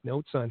make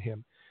notes on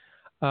him.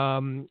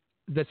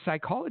 The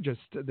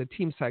psychologist, the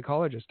team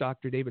psychologist,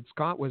 Dr. David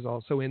Scott, was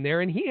also in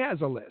there, and he has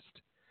a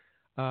list.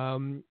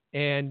 And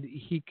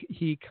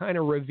he kind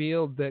of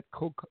revealed that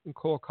Cole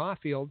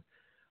Caulfield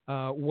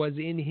was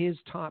in his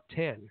top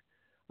 10.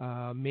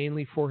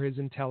 Mainly for his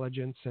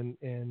intelligence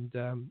and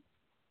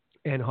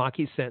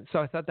hockey sense. So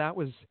I thought that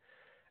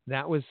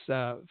was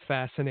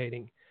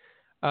fascinating.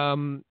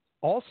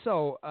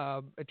 Also,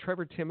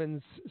 Trevor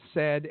Timmins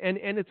said, and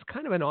it's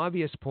kind of an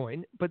obvious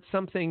point, but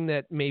something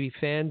that maybe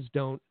fans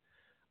don't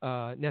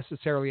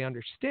necessarily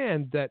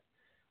understand, that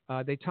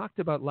they talked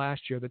about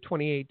last year, the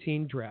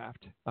 2018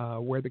 draft,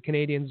 where the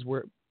Canadiens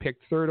were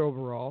picked 3rd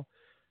overall,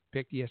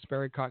 picked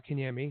Jesperi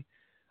Kotkaniemi,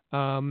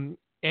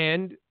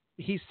 and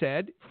he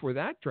said for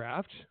that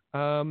draft,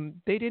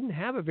 they didn't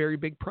have a very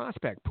big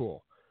prospect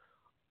pool.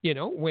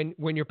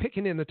 When you're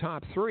picking in the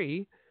top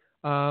 3,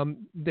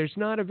 there's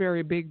not a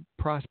very big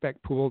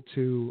prospect pool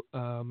to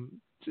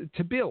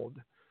build,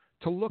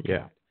 to look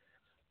at.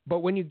 But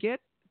when you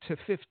get to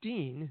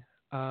 15,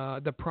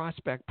 the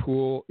prospect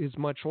pool is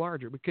much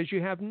larger, because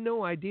you have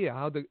no idea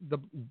how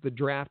the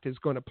draft is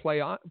going to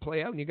play out,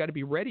 and you got to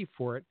be ready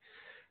for it.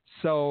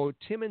 So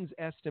Timmins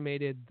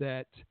estimated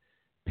that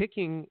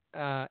picking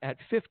at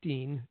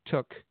 15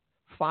 took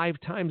 5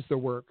 times the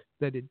work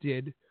that it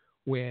did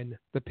when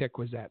the pick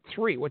was at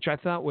 3, which I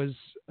thought was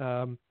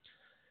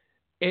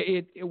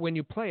when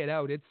you play it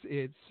out,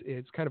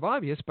 it's kind of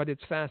obvious, but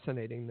it's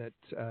fascinating that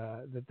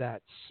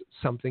that's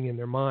something in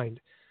their mind.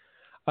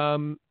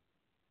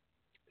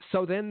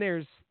 So then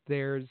there's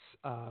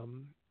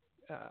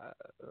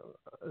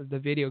the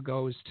video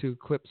goes to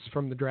clips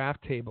from the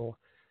draft table.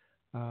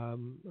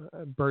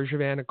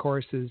 Bergevin, of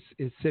course, is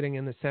sitting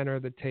in the center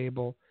of the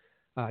table.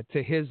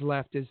 To his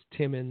left is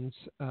Timmins,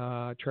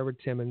 Trevor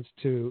Timmins.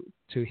 To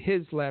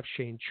his left,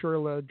 Shane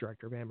Churla,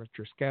 director of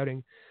amateur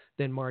scouting.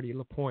 Then Marty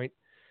Lapointe.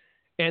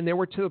 And they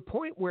were to the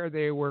point where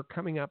they were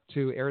coming up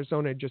to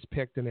Arizona had just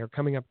picked, and they were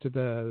coming up to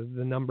the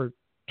number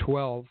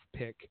 12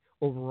 pick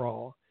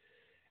overall.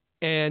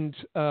 And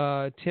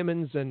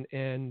Timmins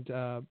and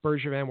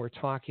Bergevin were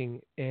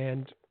talking,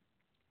 and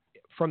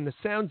from the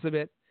sounds of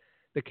it,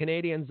 the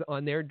Canadians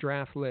on their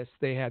draft list,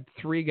 they had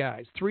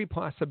three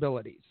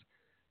possibilities.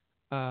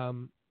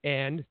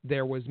 And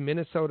there was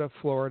Minnesota,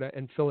 Florida,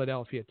 and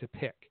Philadelphia to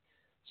pick.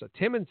 So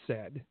Timmins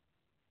said,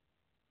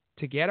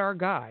 to get our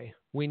guy,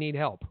 we need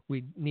help.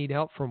 We need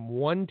help from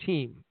one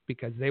team,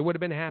 because they would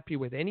have been happy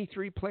with any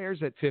three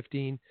players at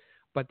 15,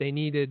 but they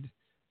needed,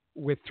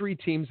 with three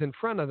teams in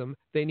front of them,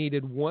 they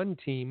needed one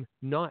team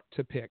not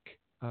to pick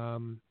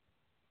from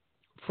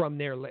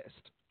their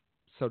list,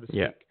 so to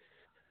speak.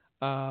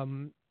 Yeah.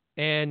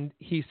 And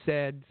he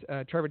said,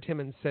 Trevor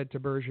Timmins said to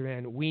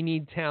Bergevin, we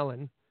need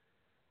Talon,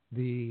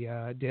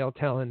 the Dale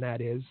Talon, that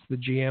is, the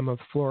GM of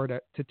Florida,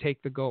 to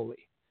take the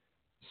goalie,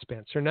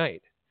 Spencer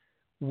Knight,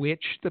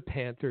 which the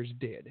Panthers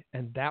did.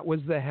 And that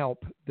was the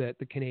help that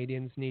the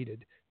Canadians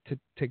needed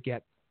to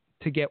get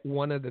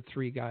one of the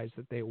three guys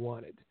that they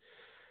wanted.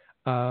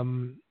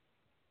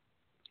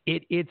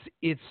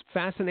 It's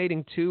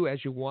fascinating, too,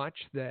 as you watch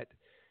that.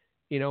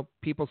 You know,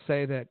 people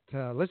say that,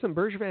 listen,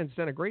 Bergevin's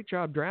done a great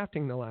job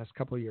drafting the last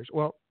couple of years.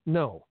 Well,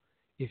 no.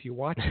 If you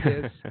watch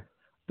this,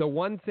 the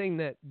one thing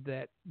that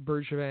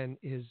Bergevin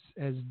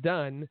has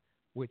done,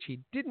 which he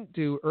didn't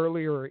do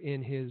earlier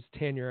in his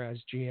tenure as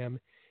GM,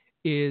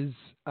 is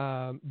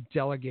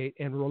delegate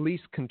and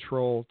release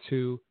control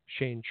to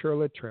Shane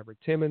Churla, Trevor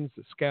Timmins,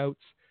 the scouts,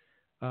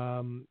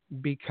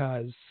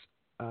 because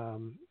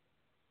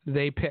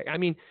they pick. I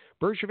mean,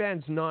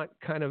 Bergevin's not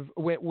kind of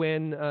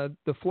when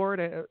the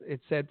Florida,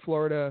 it said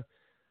Florida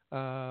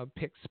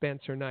picked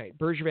Spencer Knight.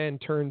 Bergevin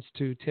turns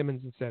to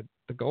Timmins and said,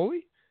 "The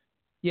goalie."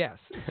 Yes.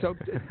 So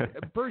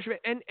Bergevin,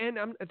 and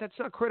that's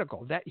not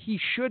critical. That he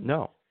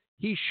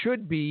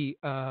should be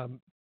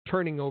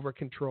turning over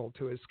control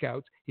to his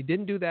scouts. He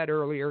didn't do that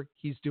earlier.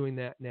 He's doing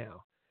that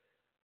now.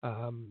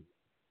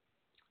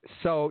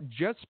 So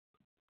just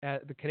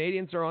the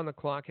Canadians are on the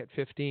clock at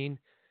 15.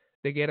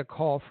 They get a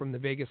call from the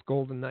Vegas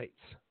Golden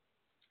Knights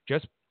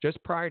just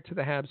prior to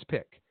the Habs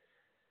pick.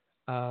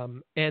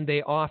 And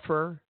they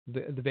offer,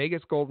 the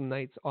Vegas Golden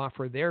Knights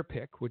offer their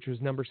pick, which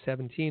was number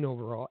 17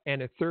 overall,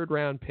 and a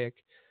third-round pick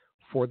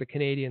for the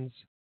Canadians'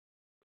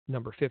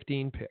 number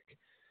 15 pick.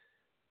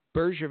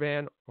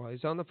 Bergevin, while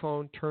he's on the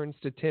phone, turns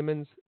to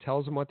Timmins,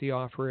 tells him what the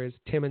offer is.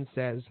 Timmins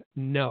says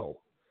no.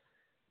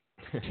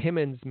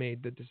 Timmins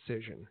made the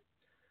decision.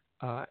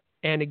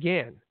 And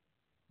again,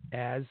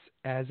 as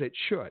it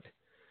should.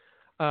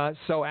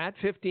 So at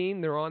 15,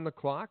 they're on the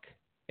clock,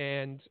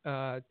 and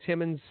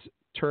Timmins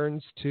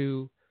turns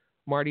to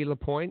Marty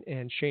Lapointe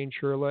and Shane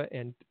Churla,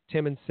 and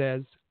Timmins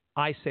says,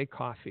 I say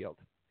Caulfield.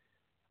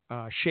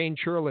 Shane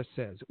Churla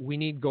says, we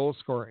need goal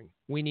scoring.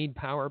 We need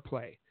power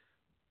play.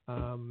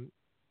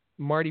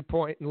 Marty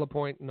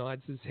Lapointe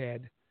nods his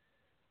head.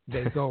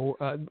 They go,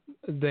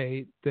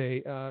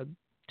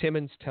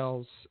 Timmins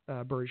tells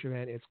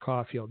Bergevin it's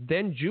Caulfield.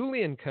 Then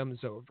Julien comes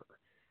over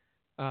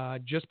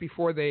just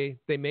before they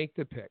make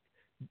the pick.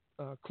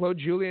 Claude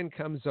Julien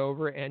comes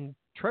over, and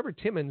Trevor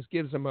Timmins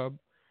gives him a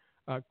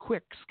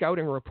quick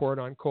scouting report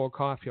on Cole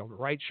Caulfield.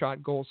 Right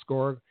shot goal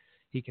scorer.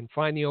 He can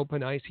find the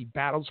open ice. He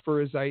battles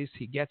for his ice.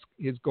 He gets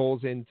his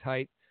goals in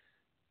tight.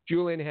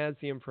 Julien has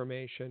the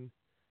information.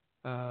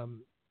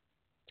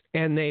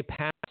 And they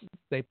pass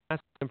the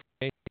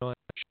information on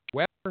Shea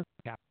Weber.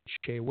 Captain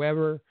Shea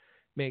Weber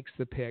makes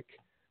the pick,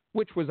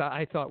 which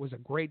I thought was a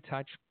great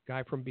touch.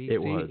 Guy from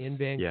BC in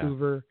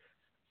Vancouver.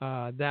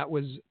 Yeah. That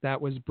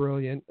was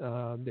brilliant.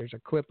 There's a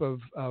clip of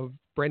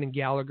Brendan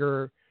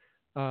Gallagher,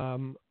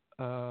 and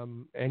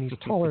he's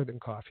taller than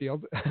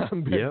Caulfield.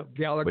 Yep.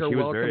 Gallagher which he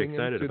was welcoming very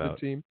excited him to about.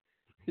 the team.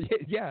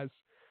 Yes.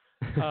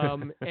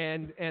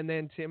 And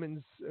then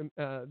Timmins,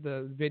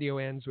 the video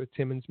ends with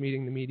Timmins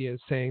meeting the media,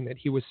 saying that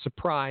he was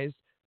surprised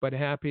but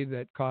happy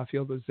that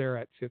Caulfield was there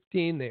at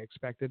 15. They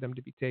expected him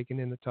to be taken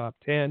in the top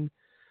 10.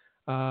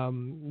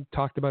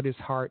 Talked about his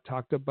heart,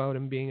 talked about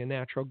him being a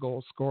natural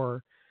goal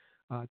scorer,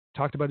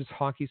 talked about his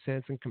hockey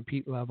sense and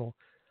compete level.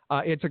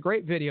 It's a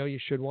great video. You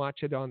should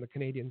watch it on the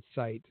Canadian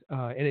site.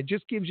 And it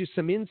just gives you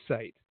some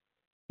insight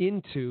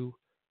into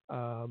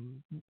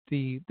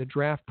the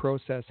draft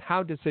process,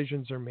 how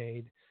decisions are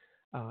made,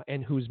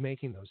 and who's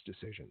making those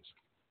decisions.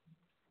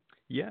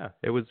 Yeah,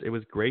 it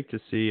was great to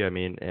see. I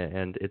mean,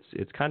 and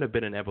it's kind of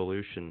been an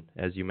evolution,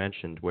 as you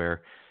mentioned,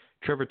 where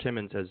Trevor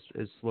Timmins has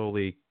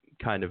slowly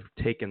kind of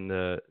taken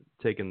the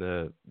taken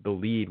the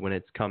lead when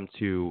it's come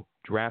to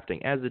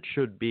drafting, as it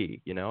should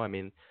be. I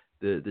mean,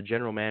 the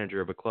general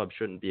manager of a club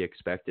shouldn't be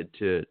expected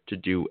to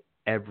do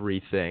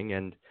everything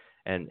and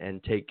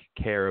take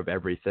care of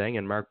everything.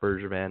 And Marc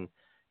Bergevin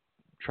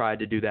tried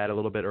to do that a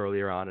little bit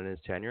earlier on in his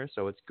tenure.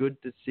 So it's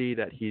good to see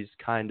that he's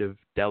kind of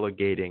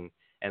delegating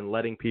and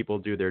letting people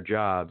do their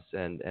jobs.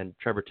 And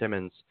Trevor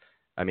Timmins,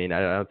 I mean, I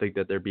don't think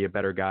that there'd be a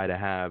better guy to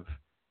have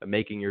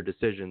making your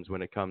decisions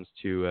when it comes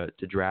to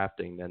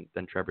drafting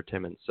than Trevor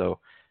Timmins. So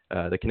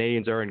the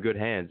Canadians are in good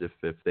hands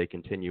if they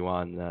continue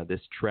on this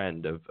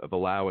trend of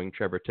allowing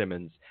Trevor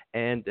Timmins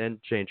and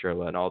Shane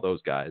Churla and all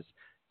those guys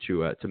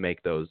to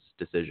make those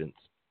decisions.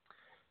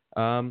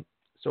 So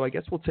I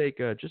guess we'll take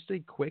just a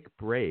quick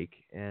break,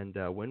 and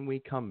when we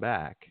come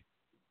back,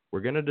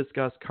 we're going to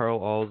discuss Karl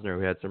Alzner,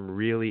 who had some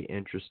really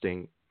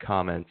interesting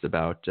comments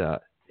about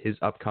his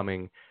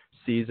upcoming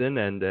season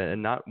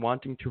and not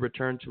wanting to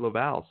return to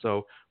Laval.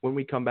 So when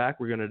we come back,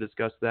 we're going to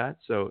discuss that.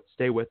 So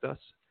stay with us,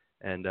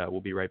 and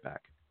we'll be right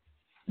back.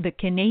 The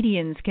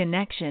Canadians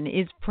Connection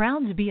is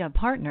proud to be a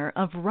partner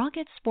of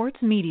Rocket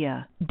Sports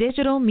Media,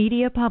 digital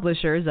media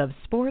publishers of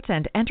sports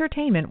and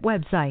entertainment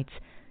websites.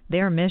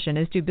 Their mission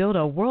is to build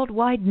a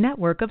worldwide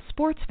network of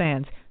sports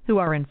fans who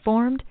are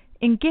informed,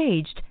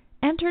 engaged,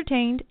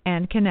 entertained,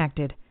 and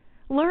connected.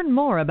 Learn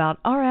more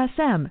about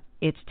RSM,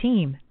 its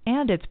team,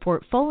 and its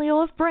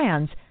portfolio of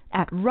brands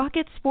at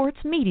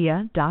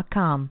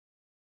rocketsportsmedia.com.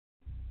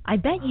 I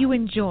bet you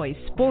enjoy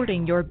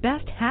sporting your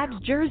best Habs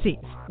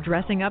jerseys,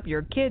 dressing up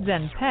your kids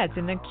and pets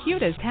in the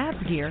cutest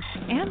Habs gear,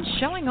 and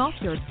showing off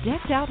your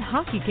decked-out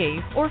hockey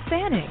cave or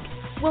fanning.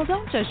 Well,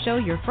 don't just show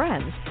your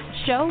friends,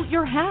 show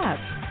your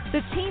Habs.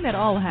 The team at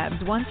All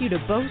Habs wants you to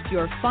boast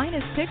your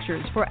finest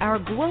pictures for our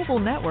global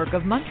network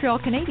of Montreal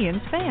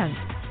Canadiens fans.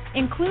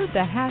 Include the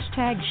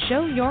hashtag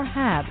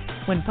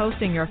 #ShowYourHabs when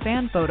posting your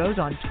fan photos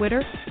on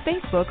Twitter,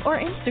 Facebook, or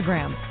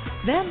Instagram.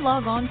 Then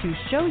log on to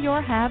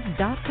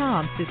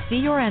showyourhabs.com to see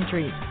your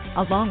entries,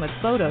 along with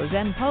photos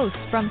and posts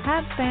from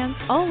Habs fans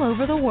all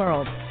over the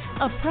world.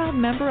 A proud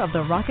member of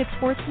the Rocket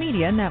Sports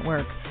Media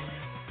Network.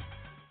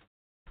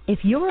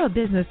 If you're a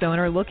business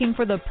owner looking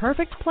for the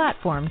perfect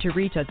platform to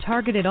reach a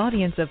targeted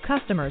audience of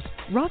customers,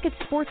 Rocket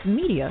Sports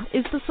Media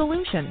is the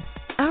solution.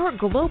 Our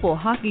global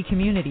hockey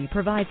community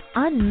provides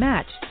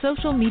unmatched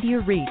social media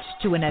reach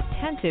to an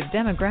attentive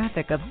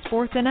demographic of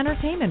sports and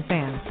entertainment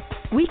fans.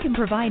 We can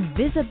provide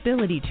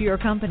visibility to your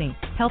company,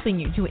 helping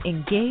you to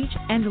engage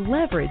and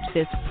leverage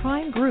this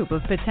prime group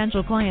of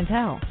potential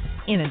clientele.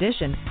 In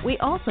addition, we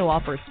also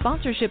offer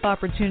sponsorship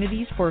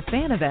opportunities for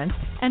fan events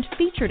and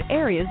featured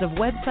areas of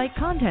website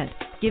content,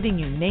 giving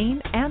you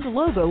name and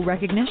logo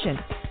recognition.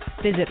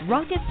 Visit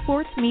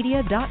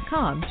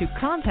rocketsportsmedia.com to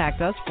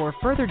contact us for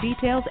further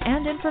details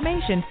and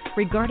information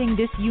regarding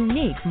this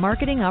unique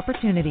marketing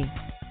opportunity.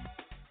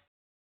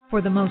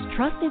 For the most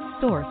trusted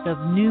source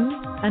of news,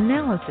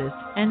 analysis,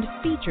 and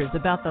features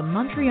about the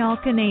Montreal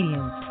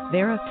Canadiens,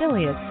 their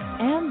affiliates,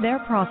 and their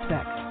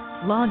prospects,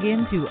 log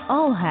in to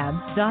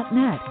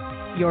allhabs.net,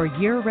 your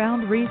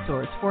year-round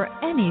resource for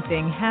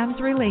anything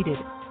Habs related.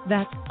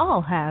 That's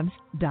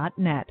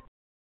allhabs.net.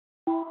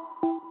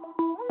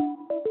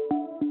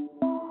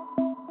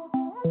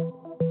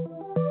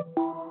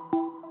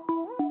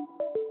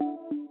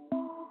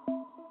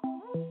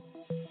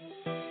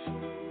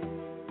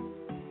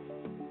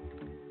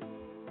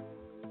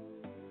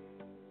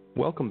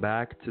 Welcome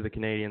back to the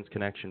Canadians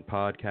Connection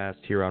podcast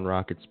here on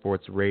Rocket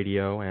Sports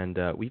Radio, and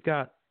we've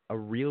got a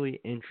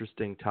really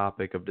interesting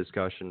topic of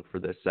discussion for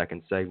this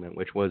second segment,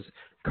 which was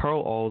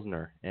Karl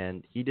Alzner,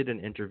 and he did an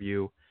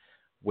interview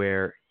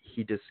where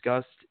he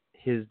discussed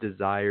his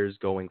desires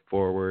going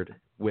forward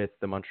with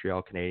the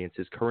Montreal Canadiens,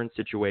 his current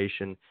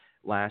situation.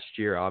 Last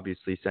year,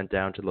 obviously, sent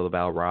down to the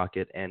Laval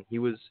Rocket, and he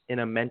was in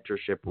a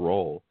mentorship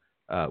role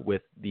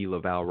with the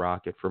Laval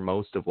Rocket for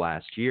most of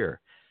last year.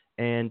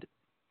 And,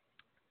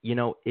 you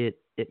know, it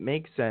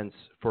makes sense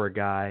for a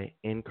guy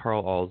in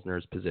Karl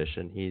Alzner's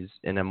position. He's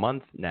in a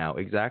month now,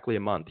 exactly a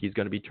month. He's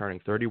going to be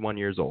turning 31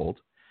 years old.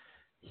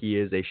 He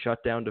is a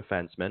shutdown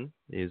defenseman.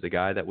 He's a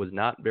guy that was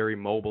not very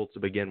mobile to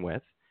begin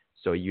with.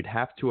 So you'd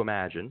have to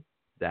imagine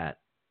that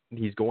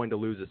he's going to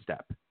lose a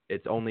step.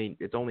 It's only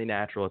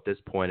natural at this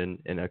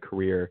point in a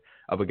career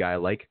of a guy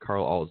like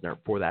Karl Alzner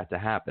for that to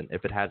happen,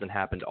 if it hasn't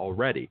happened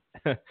already.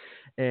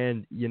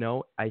 And, you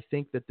know, I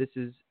think that this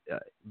is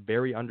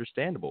very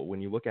understandable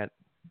when you look at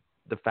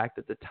the fact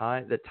that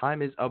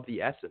time is of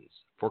the essence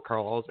for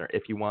Karl Alzner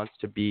if he wants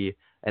to be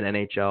an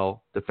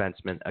NHL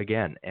defenseman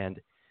again. And,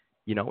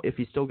 you know, if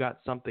he's still got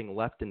something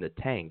left in the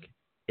tank,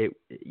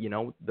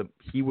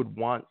 he would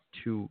want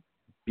to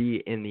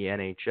be in the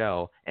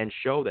NHL and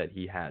show that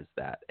he has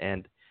that.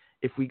 And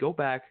if we go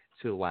back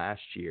to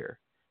last year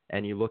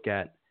and you look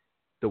at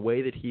the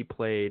way that he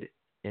played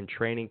in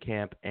training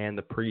camp and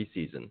the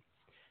preseason,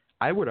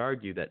 I would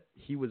argue that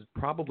he was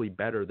probably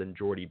better than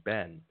Jordie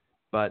Benn,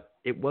 but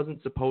it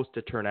wasn't supposed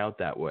to turn out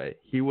that way.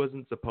 He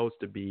wasn't supposed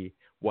to be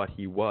what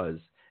he was.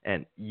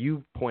 And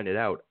you've pointed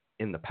out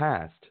in the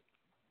past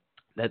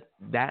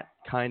that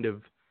kind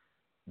of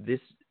this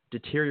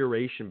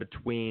deterioration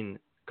between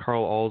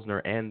Carl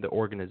Alsner and the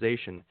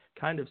organization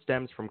kind of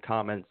stems from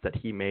comments that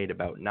he made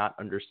about not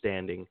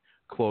understanding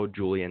Claude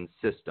Julien's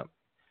system.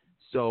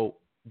 So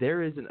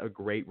there isn't a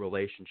great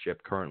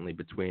relationship currently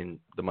between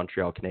the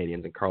Montreal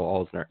Canadiens and Carl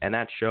Alsner, and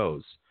that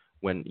shows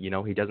when,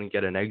 he doesn't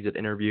get an exit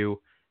interview.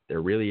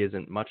 There really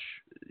isn't much,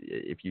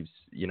 if you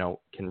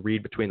can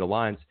read between the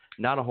lines,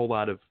 not a whole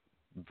lot of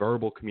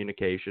verbal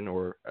communication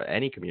or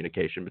any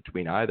communication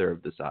between either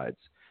of the sides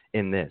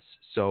in this.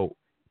 So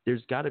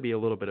there's got to be a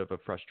little bit of a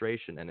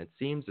frustration, and it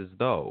seems as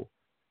though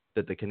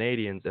that the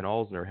Canadiens and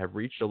Alsner have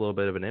reached a little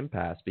bit of an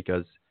impasse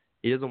because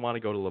he doesn't want to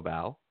go to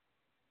Laval.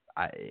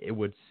 It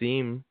would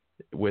seem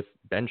with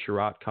Ben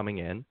Chiarot coming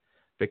in,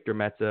 Victor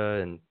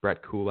Meza and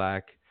Brett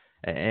Kulak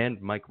and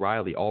Mike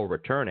Riley all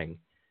returning,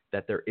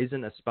 that there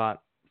isn't a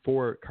spot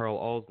for Carl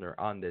Alsner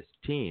on this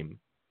team.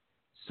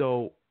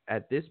 So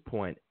at this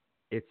point,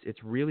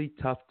 it's really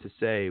tough to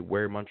say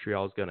where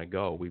Montreal is going to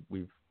go.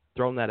 We've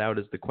thrown that out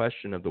as the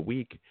question of the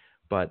week,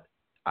 but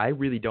I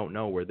really don't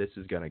know where this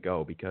is going to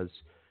go because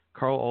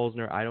Carl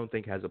Alsner, I don't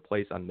think, has a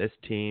place on this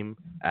team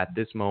at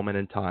this moment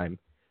in time.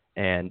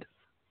 And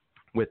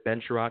with Ben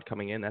Chiarot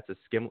coming in, that's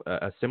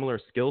a similar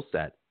skill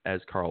set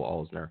as Carl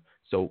Alsner.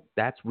 So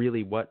that's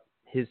really what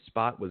his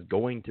spot was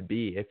going to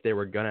be if they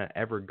were going to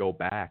ever go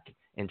back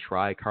and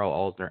try Carl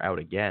Alsner out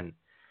again.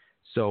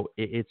 So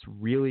it's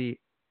really,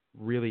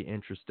 really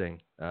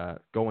interesting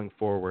going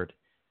forward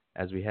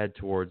as we head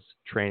towards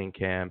training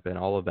camp and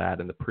all of that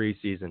in the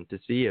preseason to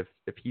see if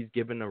he's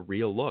given a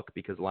real look,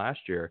 because last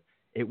year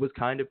it was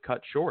kind of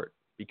cut short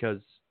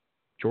because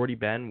Jordie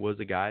Benn was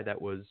a guy that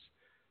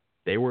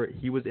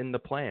he was in the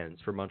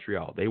plans for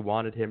Montreal. They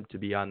wanted him to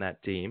be on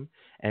that team,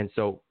 and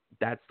so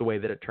that's the way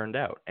that it turned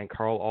out. And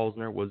Carl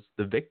Alsner was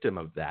the victim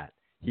of that.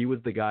 He was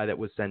the guy that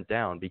was sent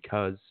down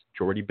because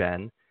Jordie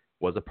Benn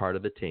was a part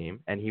of the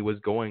team, and he was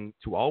going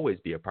to always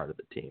be a part of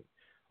the team.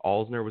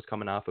 Alsner was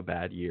coming off a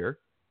bad year.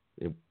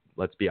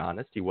 Let's be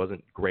honest, he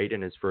wasn't great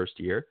in his first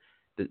year,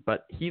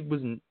 but he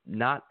was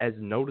not as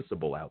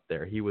noticeable out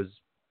there. He was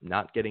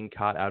not getting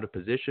caught out of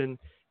position.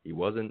 He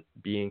wasn't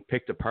being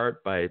picked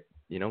apart by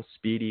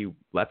speedy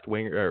left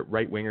winger or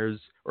right wingers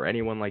or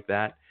anyone like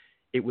that.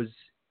 He was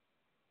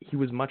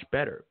much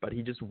better, but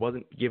he just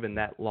wasn't given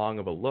that long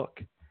of a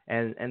look.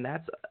 And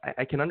that's,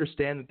 I can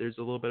understand that there's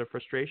a little bit of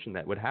frustration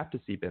that would have to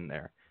seep in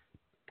there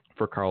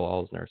for Carl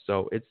Alsner.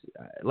 So it's,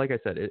 like I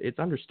said, it's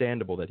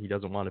understandable that he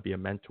doesn't want to be a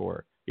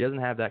mentor. He doesn't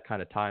have that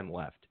kind of time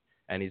left,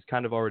 and he's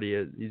kind of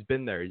he's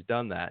been there. He's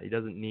done that. He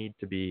doesn't need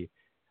to be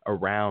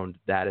around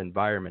that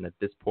environment at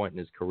this point in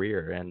his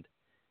career. And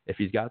if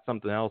he's got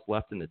something else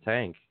left in the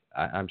tank,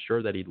 I'm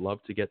sure that he'd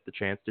love to get the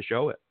chance to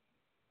show it.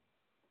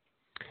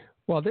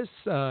 Well, this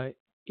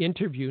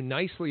interview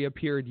nicely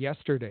appeared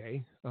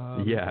yesterday,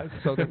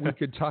 so that we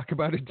could talk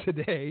about it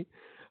today.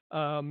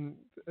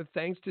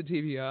 Thanks to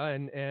TVA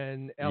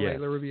and L.A.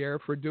 Lariviere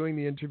for doing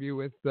the interview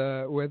with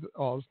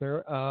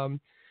Alsner.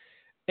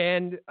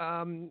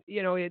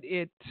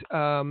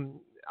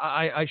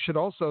 I should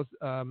also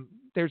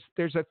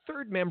there's a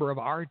third member of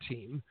our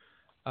team.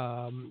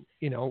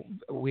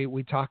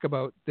 We talk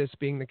about this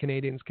being the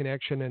Canadiens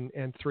Connection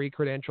and three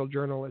credentialed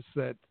journalists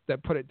that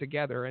put it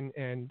together,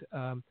 and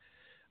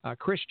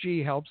Chris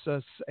G helps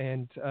us,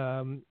 and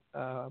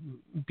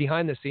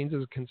behind the scenes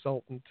as a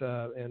consultant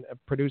and a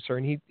producer,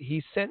 and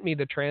he sent me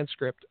the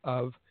transcript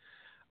of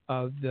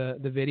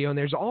the video, and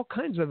there's all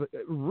kinds of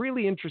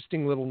really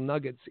interesting little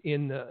nuggets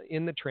in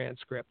the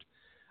transcript.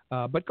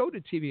 But go to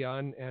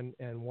TVA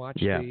and watch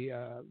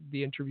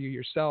the interview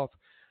yourself.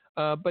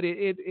 But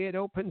it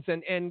opens,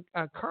 and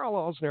Carl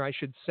Alsner, I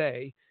should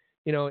say,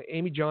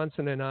 Amy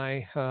Johnson and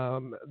I,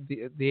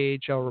 the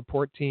AHL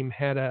report team,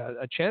 had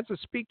a chance to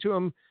speak to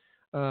him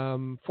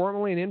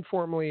formally and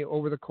informally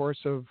over the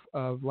course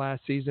of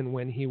last season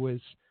when he was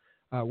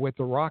with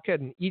the Rocket,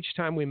 and each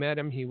time we met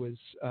him, he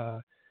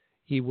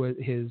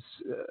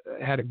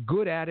had a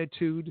good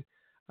attitude.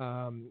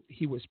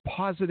 He was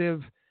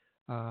positive.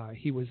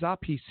 He was up.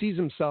 He sees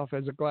himself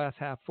as a glass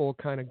half full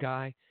kind of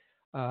guy.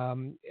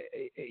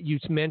 You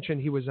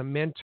mentioned he was a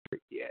mentor.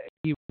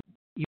 He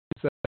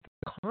was a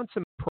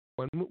consummate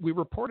pro, and we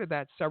reported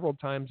that several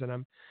times, and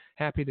I'm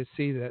happy to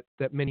see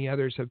that many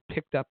others have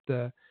picked up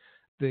the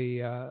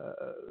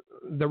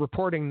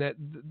reporting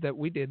that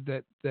we did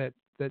that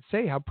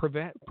say how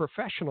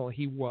professional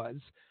he was,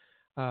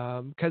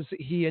 because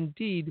he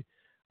indeed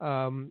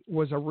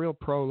was a real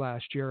pro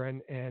last year,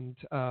 and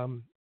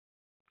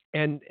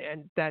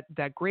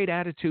that great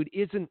attitude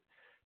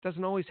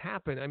doesn't always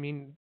happen. I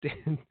mean,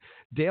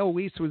 Dale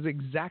Weiss was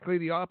exactly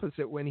the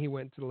opposite when he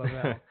went to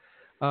Laval.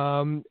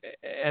 And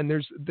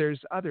there's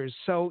others.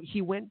 So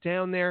he went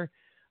down there.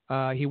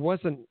 He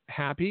wasn't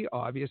happy,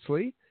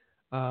 obviously.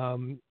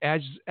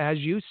 As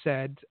you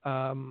said,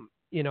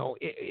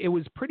 it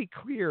was pretty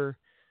clear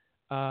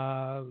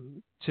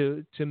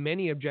to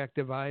many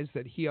objective eyes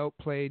that he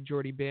outplayed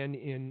Jordie Benn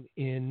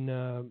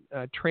in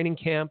training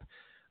camp,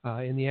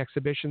 in the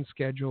exhibition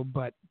schedule.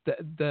 But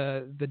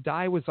the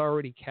die was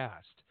already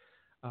cast.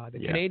 The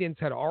Canadiens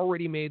had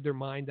already made their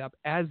mind up,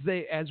 as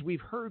we've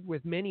heard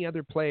with many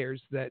other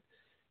players, that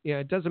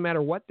it doesn't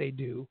matter what they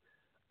do.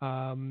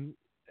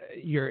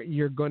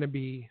 You're going to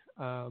be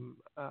they're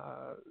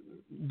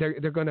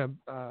going to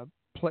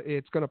play.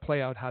 It's going to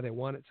play out how they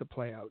want it to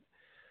play out.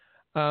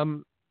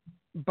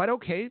 But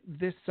okay,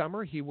 this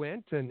summer he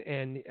went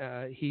and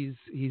he's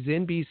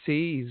in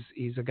BC.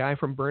 He's a guy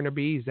from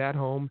Burnaby. He's at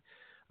home.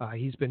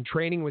 He's been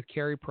training with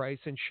Carey Price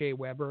and Shea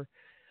Weber,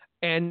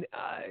 and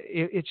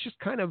it's just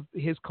kind of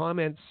his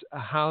comments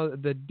how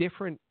the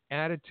different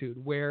attitude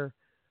where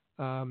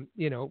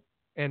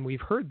and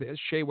we've heard this.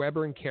 Shea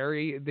Weber and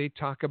Carey, they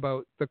talk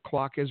about the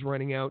clock is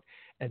running out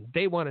and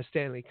they want a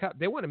Stanley Cup.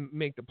 They want to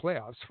make the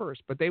playoffs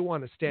first, but they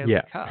want a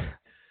Stanley Cup.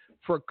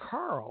 For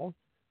Carl,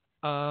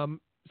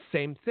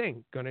 same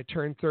thing. Going to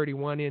turn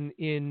 31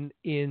 in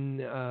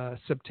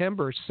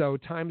September, so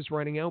time's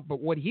running out. But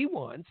what he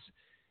wants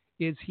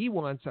is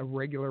a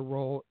regular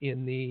role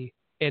in the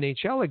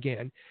NHL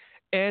again.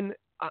 And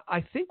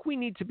I think we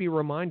need to be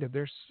reminded.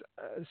 There's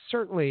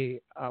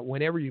certainly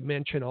whenever you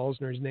mention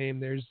Alzner's name,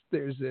 there's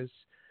this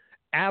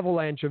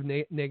avalanche of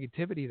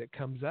negativity that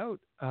comes out.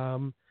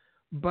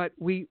 But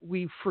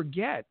we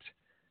forget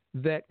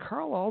that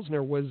Karl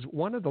Alzner was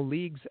one of the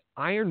league's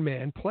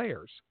Ironman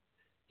players.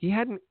 He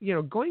hadn't,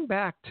 going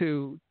back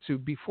to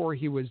before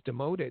he was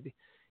demoted,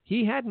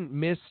 he hadn't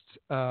missed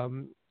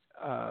an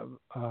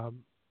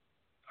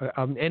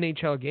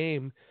NHL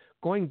game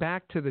going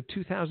back to the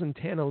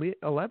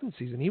 2010-11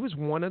 season. He was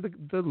one of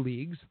the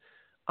league's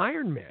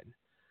Ironmen.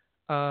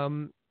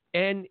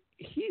 And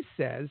he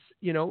says,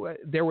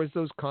 there was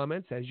those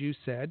comments, as you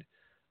said,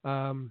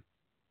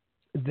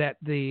 that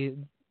the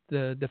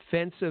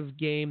defensive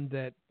game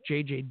that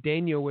J.J.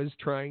 Daigneault was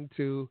trying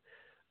to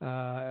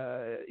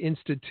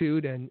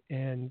institute and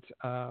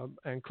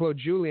Claude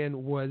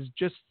Julien was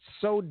just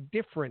so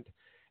different,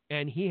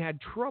 and he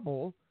had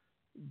trouble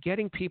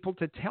getting people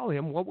to tell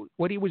him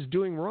what he was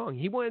doing wrong.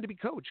 He wanted to be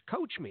coached.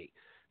 Coach me.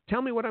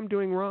 Tell me what I'm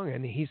doing wrong.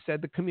 And he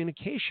said the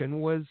communication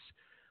was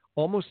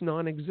almost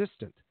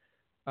non-existent.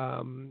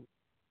 We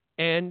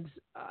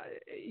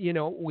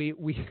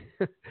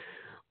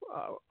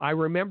I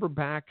remember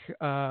back,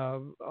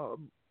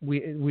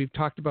 we've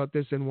talked about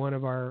this in one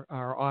of our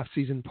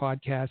off-season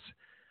podcasts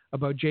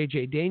about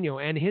J.J.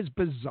 Daigneault and his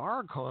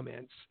bizarre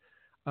comments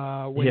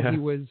when he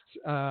was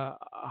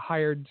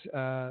hired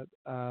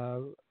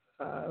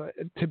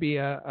to be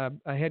a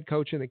head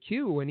coach in the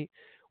Q,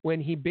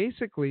 when he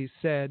basically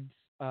said,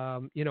 I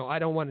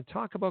don't want to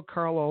talk about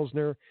Karl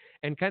Alzner,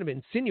 and kind of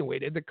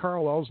insinuated that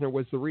Karl Alzner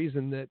was the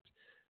reason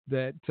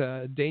that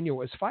Daigneault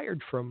was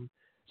fired from.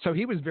 So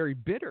he was very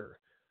bitter.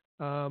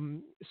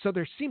 So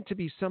there seemed to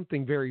be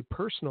something very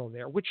personal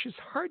there, which is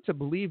hard to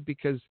believe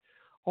because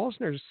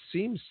Alzner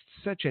seems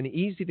such an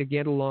easy to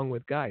get along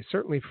with guy,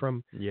 certainly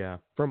from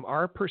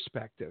our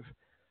perspective.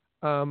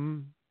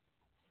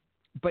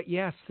 But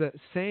yes,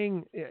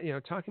 talking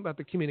about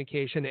the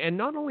communication, and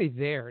not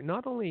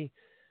only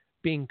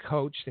being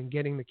coached and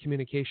getting the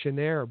communication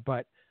there,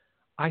 but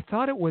I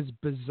thought it was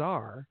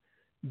bizarre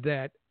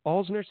that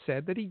Alzner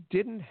said that he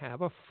didn't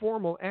have a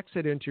formal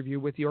exit interview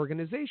with the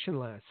organization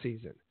last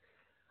season.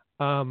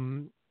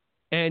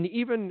 And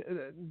even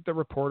the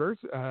reporters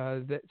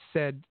that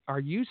said, "Are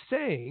you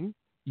saying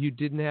you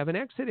didn't have an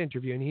exit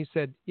interview?" And he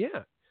said,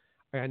 "Yeah,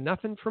 I got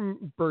nothing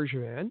from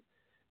Bergevin,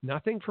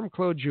 nothing from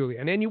Claude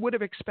Julien." And you would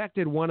have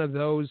expected one of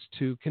those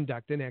to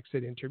conduct an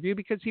exit interview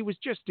because he was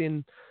just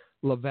in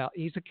Laval.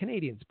 He's a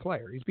Canadiens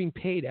player. He's being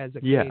paid as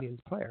a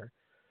Canadiens player.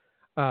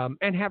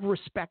 And have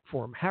respect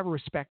for him. Have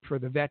respect for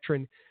the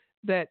veteran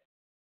that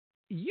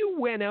you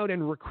went out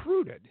and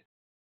recruited.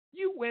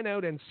 You went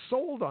out and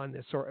sold on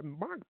this. Or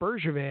Marc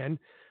Bergevin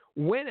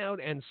went out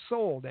and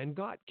sold and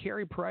got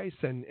Carey Price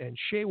and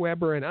Shea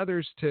Weber and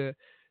others to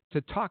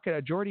talk,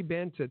 Jordy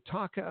Ben to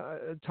talk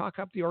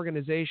up the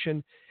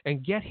organization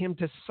and get him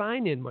to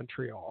sign in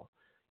Montreal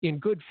in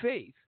good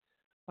faith.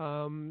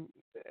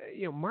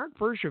 Marc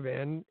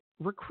Bergevin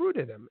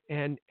recruited him,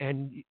 and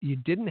you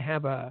didn't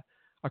have a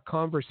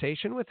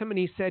conversation with him. And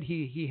he said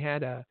he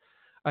had a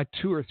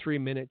 2 or 3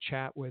 minute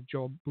chat with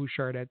Joel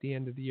Bouchard at the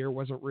end of the year. It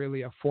wasn't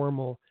really a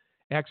formal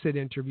exit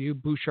interview.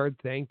 Bouchard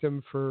thanked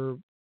him for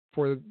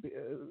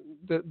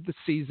the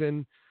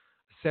season,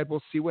 said,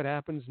 "We'll see what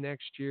happens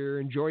next year.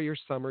 Enjoy your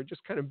summer."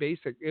 Just kind of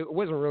basic. It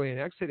wasn't really an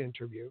exit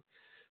interview.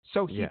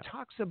 So he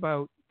talks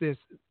about this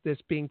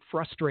being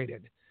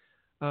frustrated,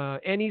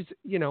 and he's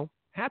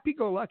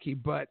happy-go-lucky,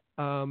 but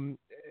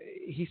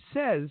he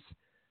says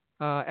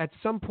at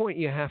some point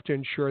you have to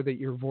ensure that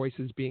your voice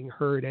is being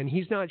heard, and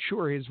he's not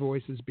sure his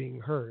voice is being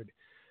heard.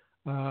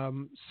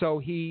 So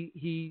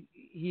he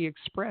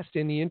expressed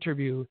in the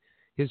interview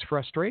his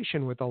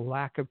frustration with the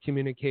lack of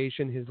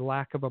communication, his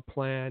lack of a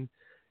plan,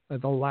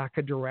 the lack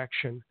of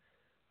direction,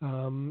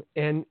 and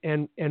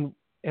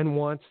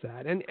wants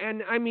that.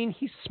 And I mean,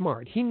 he's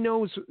smart. He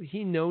knows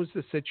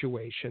the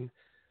situation.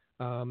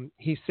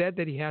 He said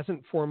that he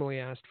hasn't formally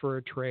asked for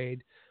a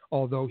trade,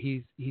 although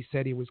he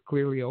said he was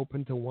clearly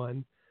open to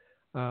one.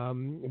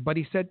 But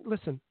he said,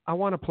 "Listen, I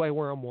want to play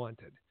where I'm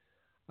wanted."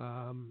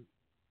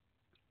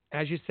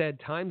 As you said,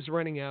 time's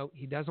running out.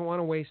 He doesn't want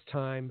to waste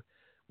time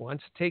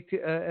wants to take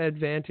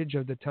advantage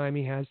of the time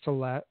he has to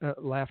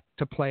left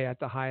to play at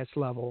the highest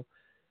level.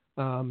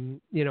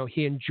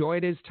 He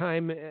enjoyed his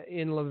time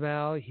in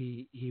Laval.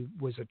 He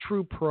was a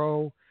true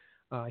pro.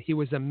 He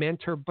was a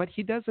mentor, but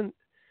he doesn't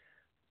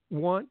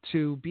want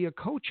to be a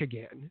coach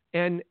again.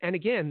 And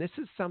again, this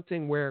is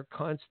something where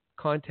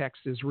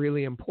context is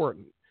really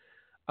important.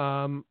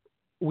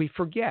 We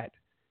forget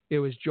it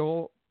was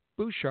Joel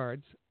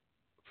Bouchard's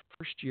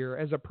first year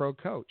as a pro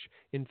coach.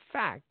 In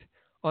fact,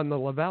 on the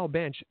Laval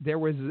bench, there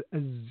was a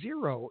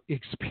zero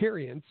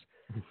experience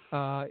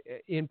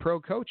in pro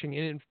coaching.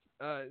 And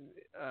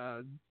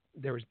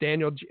there was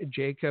Daniel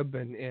Jacob,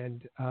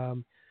 and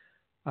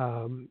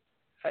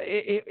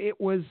it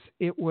was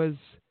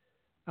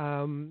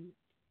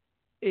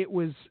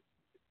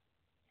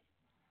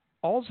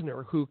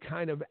Alzner who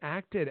kind of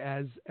acted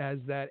as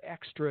that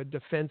extra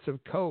defensive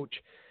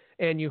coach.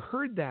 And you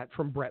heard that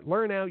from Brett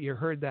Lernout. You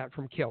heard that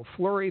from Cale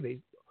Fleury. They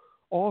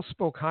all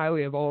spoke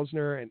highly of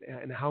Alzner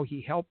and how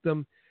he helped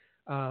them.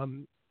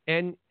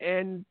 And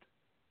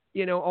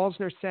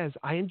Alzner says,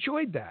 I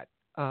enjoyed that.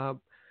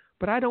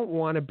 But I don't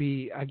want to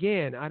be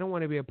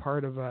a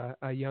part of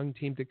a young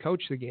team to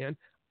coach again.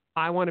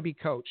 I want to be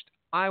coached.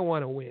 I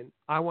want to win.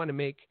 I want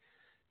to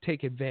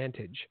take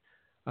advantage.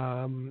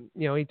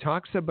 He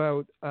talks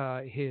about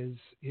his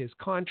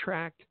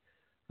contract.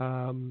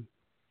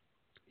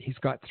 He's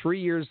got 3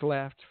 years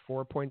left,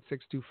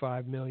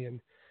 $4.625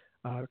 million.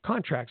 The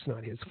contract's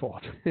not his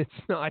fault. It's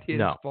not his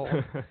fault.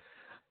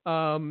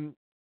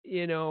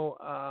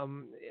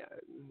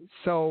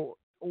 So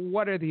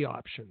what are the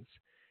options?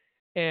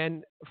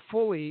 And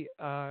fully,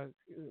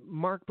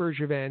 Marc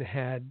Bergevin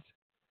had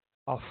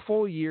a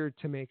full year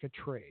to make a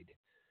trade,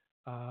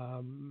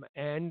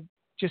 and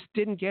just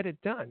didn't get it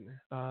done.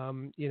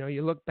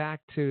 You look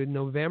back to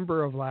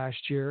November of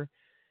last year,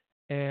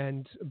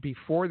 and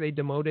before they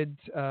demoted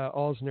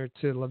Alzner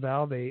to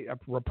Laval, they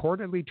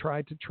reportedly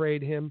tried to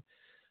trade him.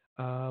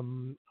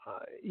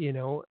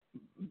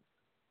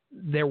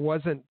 There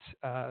wasn't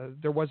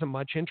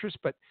much interest,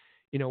 but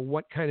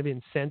what kind of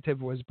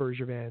incentive was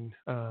Bergevin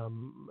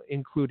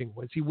including?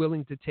 Was he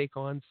willing to take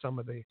on some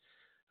of the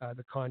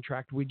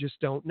contract? We just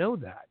don't know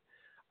that.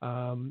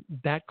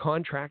 That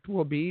contract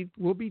will be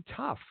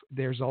tough.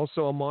 There's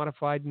also a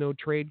modified no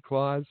trade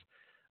clause.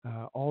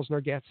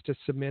 Alzner gets to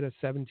submit a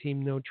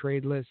 7-team no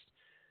trade list.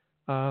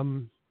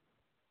 But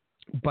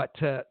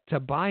to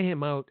buy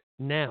him out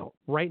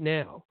right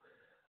now,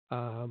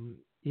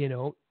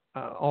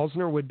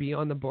 Alzner would be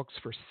on the books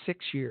for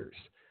 6 years.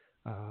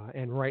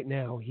 And right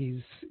now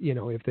he's,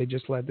 if they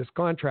just let this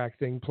contract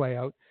thing play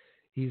out,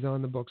 he's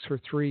on the books for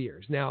 3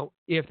 years. Now,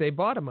 if they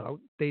bought him out,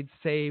 they'd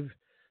save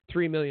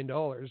 $3 million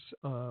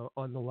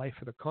on the life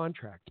of the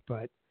contract,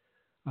 but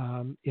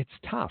it's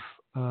tough.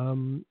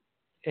 And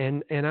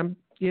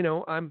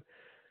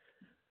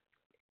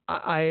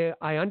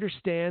I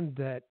understand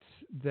that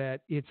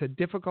it's a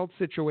difficult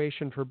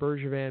situation for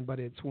Bergevin, but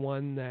it's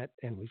one that,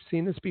 and we've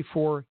seen this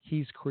before,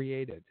 he's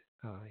created.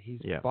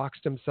 He's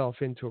boxed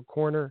himself into a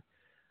corner.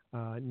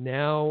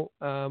 Now,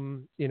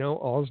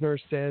 Alzner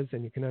says,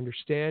 and you can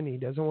understand, he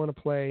doesn't want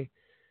to play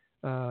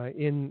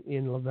in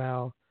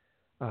Laval.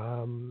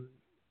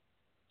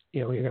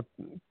 You got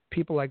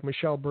people like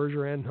Michel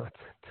Bergeron, not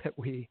that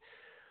we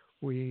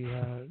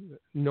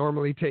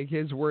normally take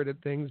his word at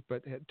things,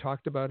 but had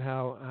talked about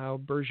how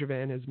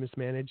Bergevin has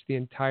mismanaged the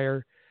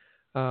entire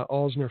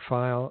Alzner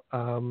file.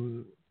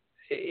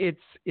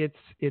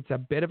 It's a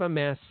bit of a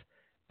mess,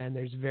 and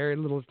there's very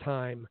little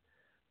time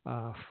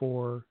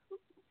for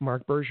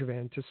Marc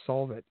Bergevin to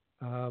solve it.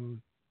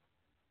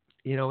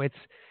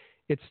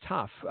 It's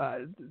tough.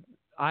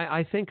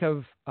 I think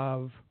of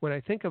when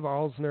I think of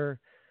Alzner,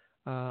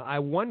 I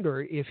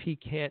wonder if he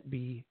can't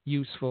be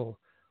useful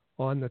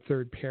on the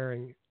third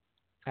pairing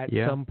at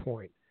some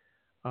point.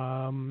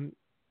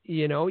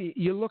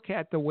 You look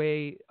at the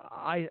way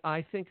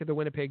I think of the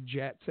Winnipeg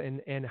Jets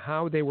and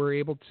how they were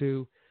able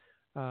to,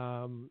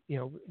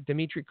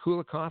 Dmitry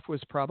Kulikov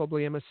was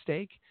probably a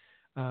mistake,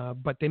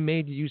 but they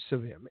made use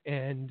of him.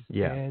 And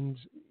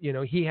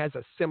he has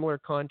a similar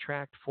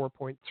contract,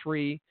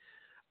 4.3.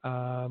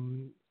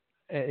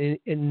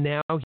 And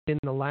now he's in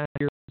the last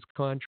year of his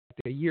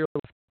contract, a year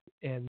left,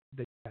 and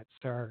the Jets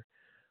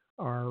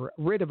are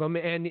rid of him.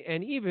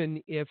 And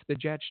even if the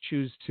Jets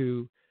choose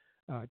to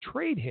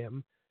trade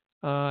him,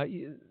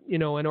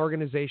 an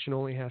organization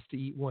only has to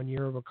eat 1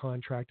 year of a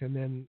contract, and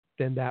then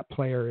that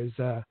player is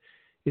a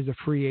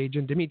free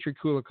agent. Dmitry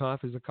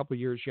Kulikov is a couple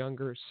years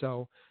younger.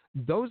 So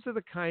those are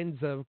the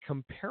kinds of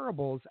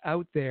comparables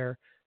out there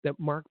that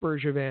Marc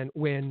Bergevin,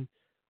 when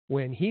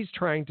he's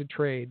trying to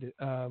trade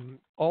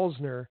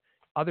Alzner,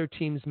 other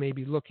teams may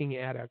be looking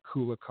at a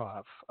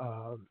Kulikov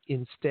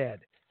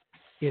instead.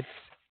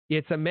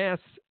 It's a mess.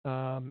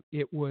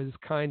 It was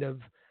kind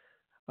of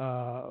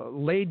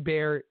laid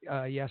bare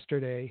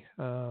yesterday,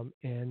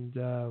 and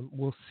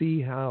we'll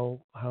see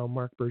how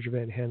Marc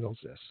Bergevin handles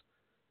this.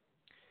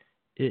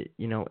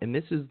 and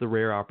this is the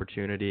rare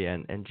opportunity,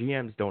 and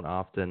GMs don't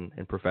often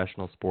in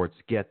professional sports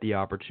get the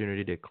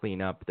opportunity to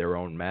clean up their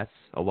own mess.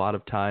 A lot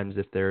of times,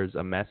 if there's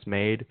a mess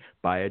made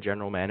by a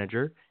general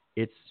manager,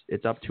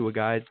 it's up to a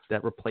guy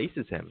that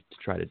replaces him to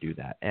try to do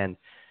that. And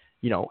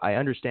I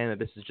understand that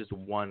this is just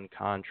one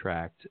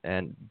contract,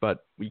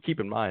 but we keep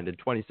in mind in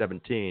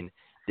 2017,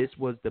 this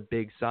was the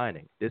big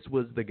signing. This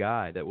was the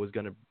guy that was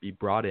going to be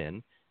brought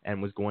in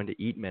and was going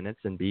to eat minutes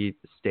and be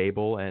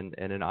stable and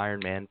an Iron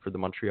Man for the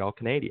Montreal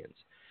Canadiens.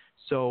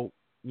 So,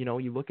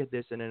 you look at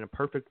this, and in a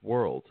perfect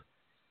world,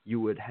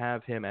 you would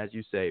have him, as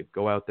you say,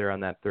 go out there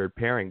on that third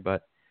pairing.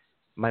 But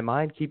my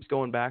mind keeps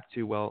going back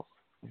to, well,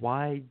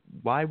 why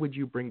would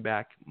you bring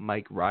back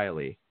Mike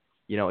Riley?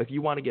 If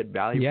you want to get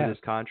value for this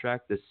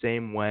contract the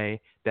same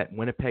way that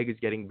Winnipeg is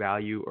getting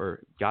value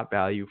or got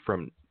value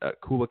from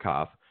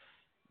Kulikov,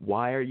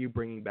 why are you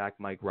bringing back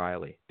Mike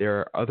Riley?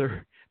 There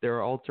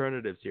are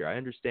alternatives here. I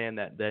understand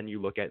that then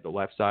you look at the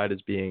left side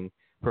as being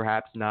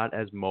perhaps not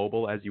as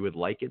mobile as you would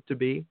like it to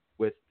be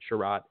with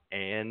Sherratt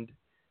and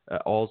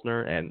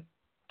Alzner, and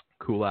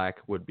Kulak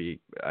would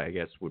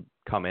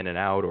come in and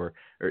out, or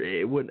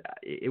it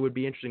would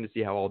be interesting to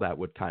see how all that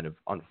would kind of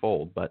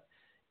unfold. But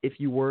if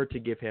you were to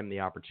give him the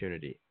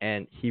opportunity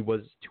and he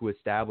was to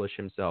establish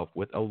himself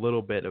with a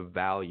little bit of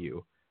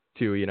value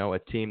to, a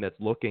team that's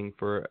looking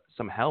for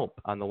some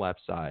help on the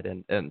left side,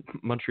 and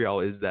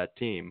Montreal is that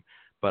team,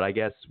 but I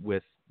guess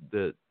with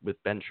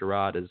Ben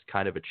Sherratt as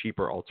kind of a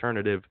cheaper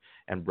alternative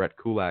and Brett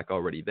Kulak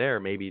already there,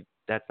 maybe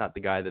that's not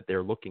the guy that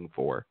they're looking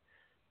for,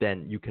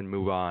 then you can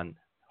move on,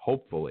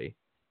 hopefully.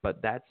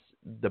 But that's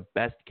the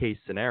best case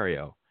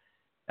scenario.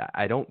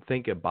 I don't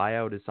think a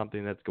buyout is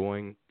something that's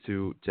going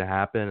to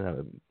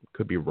happen.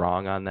 Could be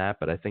wrong on that,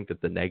 but I think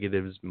that the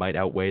negatives might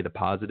outweigh the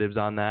positives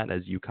on that,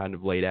 as you kind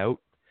of laid out.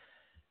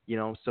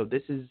 So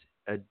this is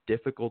a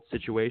difficult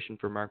situation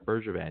for Marc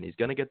Bergevin. He's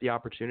going to get the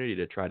opportunity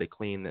to try to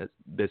clean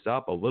this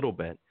up a little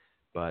bit,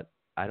 but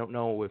I don't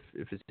know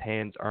if his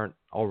hands aren't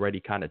already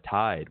kind of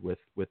tied with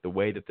the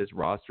way that this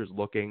roster is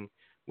looking,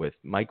 with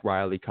Mike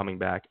Riley coming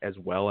back as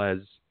well as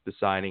the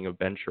signing of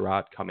Ben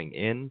Sherratt coming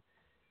in.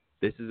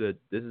 This is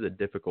a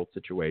difficult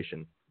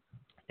situation,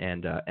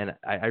 and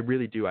I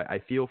really do.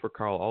 I feel for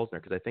Karl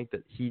Alzner, because I think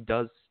that he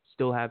does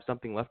still have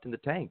something left in the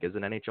tank as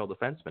an NHL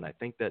defenseman. I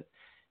think that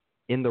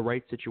in the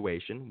right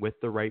situation with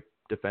the right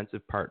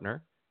defensive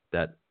partner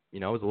that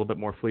is a little bit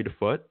more fleet of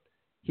foot,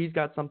 he's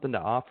got something to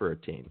offer a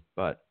team.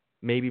 But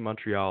maybe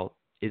Montreal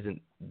isn't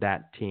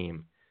that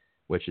team,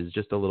 which is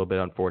just a little bit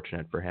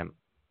unfortunate for him.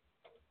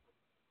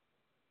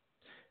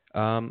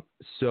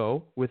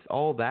 So with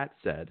all that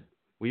said,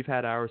 we've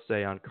had our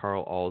say on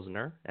Karl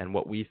Alzner and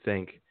what we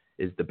think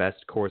is the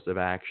best course of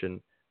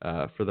action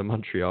for the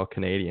Montreal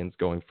Canadiens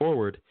going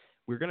forward.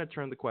 We're going to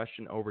turn the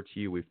question over to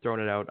you. We've thrown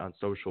it out on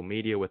social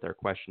media with our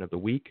question of the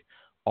week.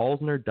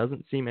 Alzner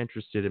doesn't seem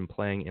interested in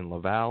playing in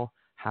Laval.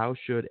 How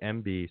should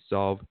MB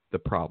solve the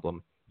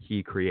problem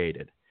he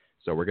created?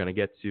 So we're going to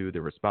get to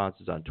the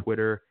responses on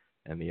Twitter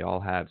and the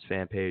All Habs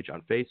fan page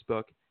on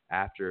Facebook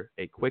after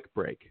a quick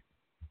break.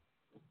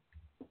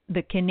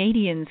 The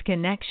Canadiens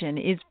Connection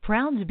is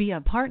proud to be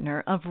a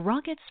partner of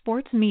Rocket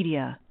Sports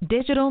Media,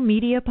 digital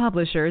media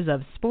publishers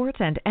of sports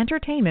and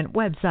entertainment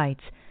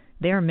websites.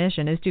 Their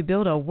mission is to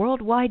build a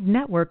worldwide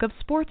network of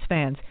sports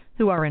fans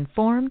who are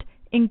informed,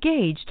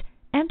 engaged,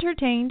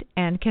 entertained,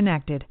 and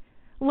connected.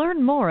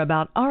 Learn more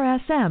about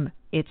RSM,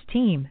 its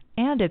team,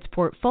 and its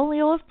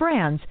portfolio of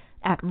brands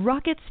at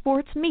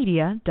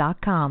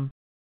rocketsportsmedia.com.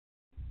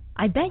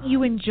 I bet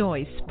you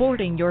enjoy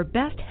sporting your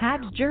best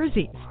Habs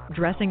jerseys,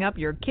 dressing up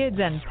your kids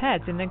and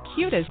pets in the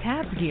cutest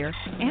Habs gear,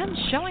 and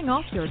showing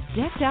off your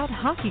decked-out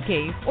hockey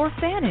cave or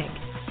fanning.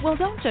 Well,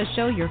 don't just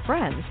show your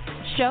friends.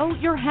 Show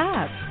your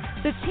Habs.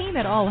 The team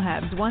at All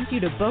Habs wants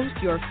you to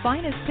boast your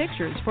finest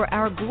pictures for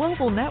our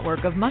global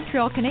network of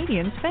Montreal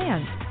Canadiens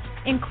fans.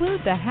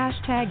 Include the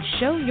hashtag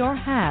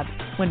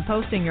 #ShowYourHabs when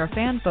posting your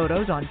fan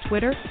photos on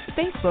Twitter,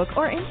 Facebook,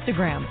 or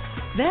Instagram.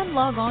 Then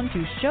log on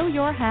to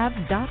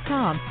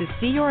showyourhabs.com to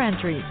see your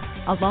entries,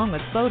 along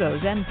with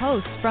photos and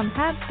posts from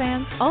Habs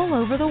fans all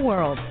over the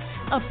world.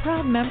 A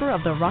proud member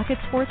of the Rocket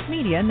Sports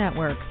Media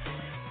Network.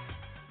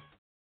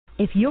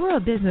 If you're a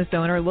business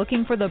owner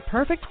looking for the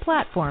perfect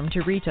platform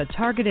to reach a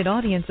targeted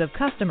audience of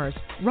customers,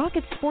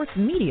 Rocket Sports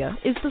Media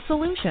is the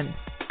solution.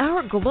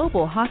 Our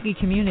global hockey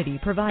community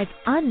provides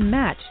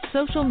unmatched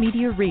social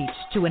media reach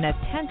to an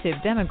attentive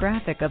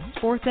demographic of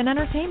sports and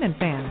entertainment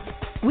fans.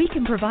 We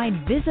can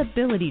provide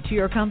visibility to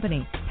your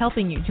company,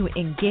 helping you to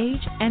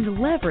engage and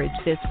leverage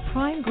this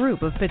prime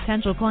group of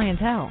potential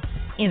clientele.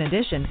 In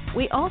addition,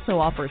 we also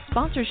offer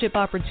sponsorship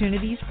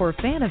opportunities for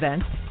fan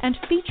events and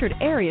featured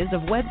areas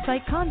of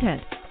website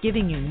content,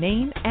 giving you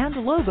name and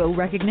logo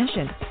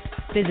recognition.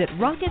 Visit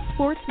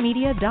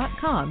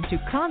rocketsportsmedia.com to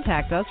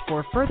contact us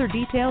for further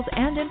details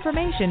and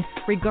information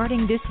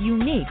regarding this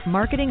unique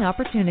marketing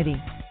opportunity.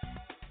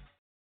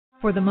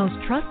 For the most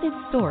trusted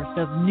source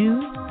of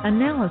news,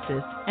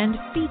 analysis, and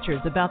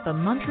features about the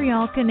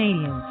Montreal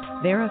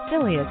Canadiens, their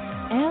affiliates,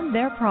 and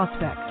their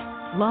prospects,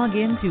 log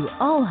in to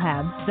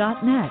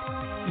allhabs.net.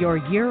 your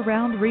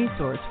year-round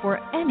resource for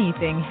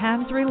anything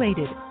Habs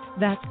related.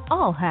 That's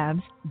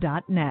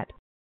allhabs.net.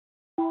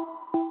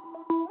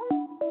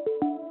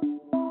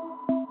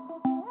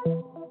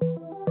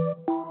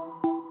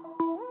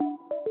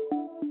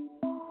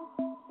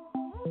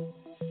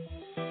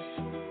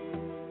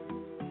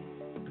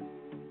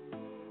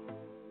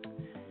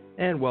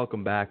 And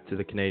welcome back to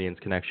the Canadians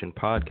Connection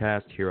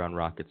podcast here on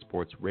Rocket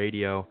Sports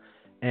Radio.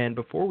 And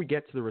before we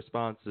get to the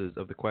responses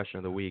of the question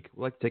of the week,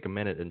 we'd like to take a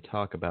minute and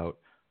talk about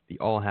the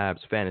All Habs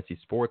Fantasy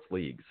Sports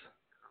Leagues.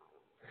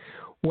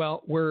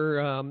 Well, we're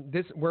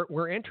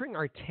entering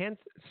our 10th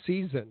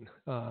season,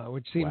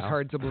 which seems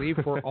hard to believe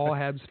for All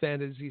Habs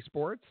Fantasy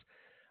Sports.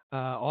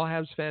 All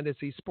Habs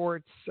Fantasy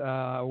Sports,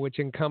 which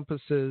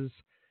encompasses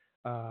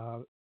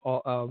All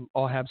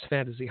Habs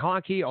Fantasy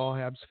Hockey, All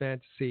Habs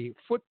Fantasy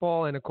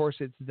Football, and of course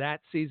it's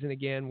that season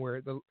again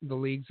where the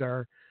leagues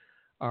are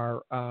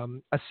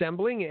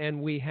assembling,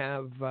 and we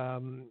have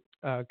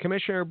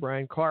Commissioner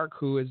Brian Clark,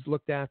 who has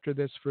looked after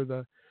this for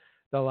the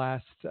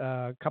last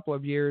couple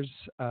of years,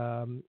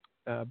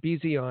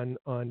 busy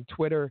on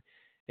Twitter,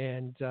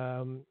 and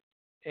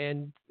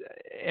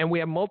we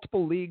have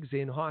multiple leagues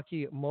in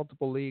hockey,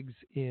 multiple leagues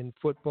in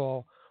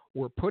football.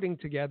 We're putting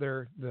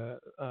together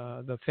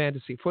the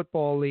Fantasy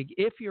Football League.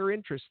 If you're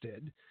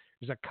interested,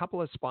 there's a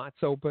couple of spots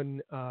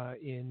open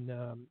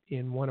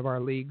in one of our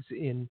leagues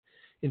in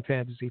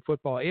fantasy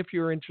football. If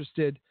you're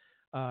interested,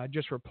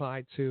 just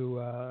reply to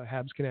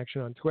Habs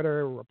Connection on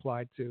Twitter,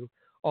 reply to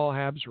All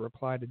Habs,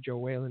 reply to Joe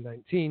Whalen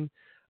 19,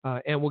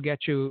 and we'll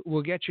get you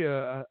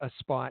a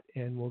spot,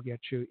 and we'll get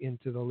you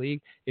into the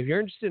league. If you're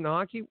interested in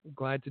hockey,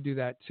 glad to do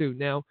that too.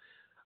 Now,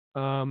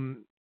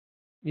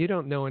 you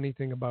don't know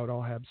anything about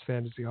All Habs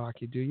Fantasy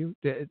Hockey, do you?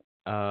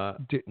 I'll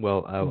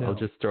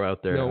just throw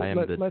out there. No, I am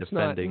the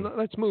defending.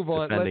 Let's move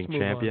on. Defending let's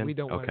move champion. On. We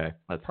don't okay.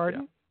 Want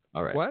Pardon? Yeah.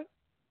 All right. What?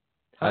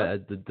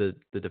 The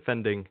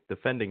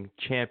defending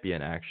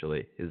champion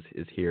actually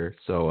is here.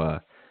 So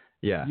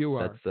yeah, you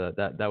are.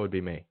 That's that would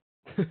be me.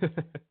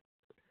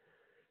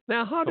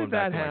 Now, how did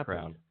that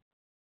happen?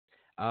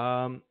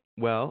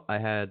 Well, I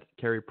had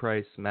Carey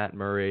Price, Matt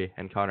Murray,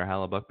 and Connor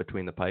Hallebuck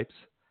between the pipes,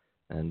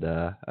 and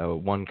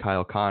one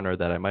Kyle Connor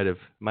that I might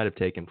have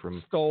taken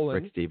from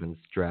Stolen. Rick Stevens'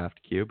 draft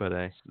queue, but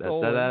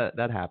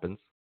that happens.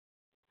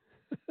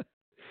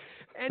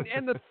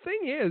 and the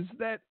thing is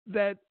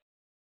that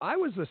I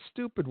was a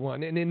stupid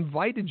one and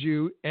invited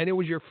you, and it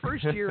was your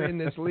first year in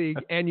this league,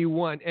 and you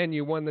won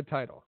the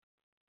title.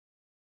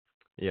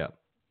 Yeah,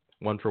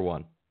 1 for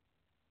 1.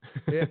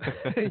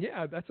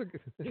 Yeah, that's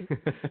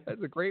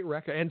a great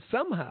record. And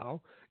somehow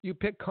you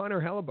picked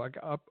Connor Hellebuck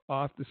up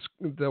off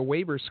the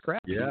waiver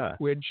scrap heap,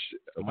 which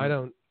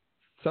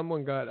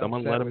someone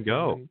let him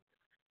go.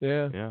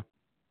 Him.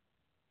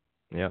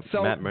 Yeah.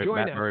 So Matt Murray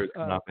was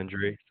coming off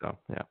injury, so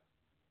yeah.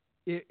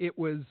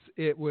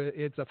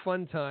 It's a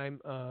fun time.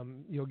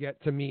 You'll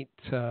get to meet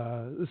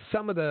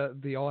some of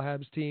the All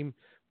Habs team.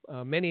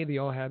 Many of the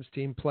All Habs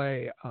team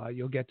play.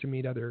 You'll get to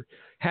meet other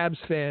Habs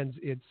fans.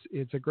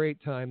 It's a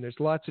great time. There's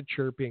lots of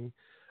chirping,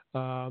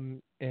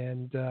 and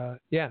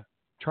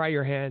try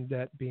your hand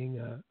at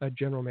being a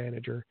general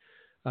manager,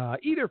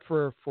 either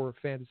for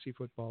fantasy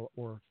football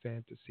or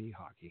fantasy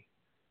hockey.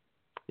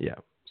 Yeah.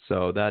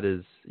 So that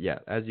is,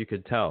 as you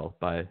could tell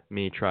by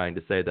me trying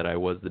to say that I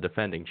was the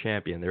defending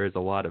champion, there is a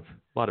lot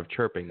of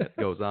chirping that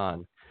goes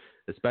on,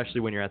 especially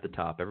when you're at the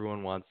top.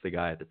 Everyone wants the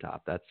guy at the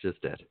top. That's just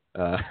it.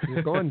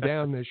 You're going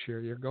down this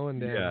year. You're going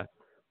down.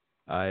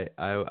 Yeah.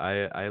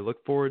 I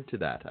look forward to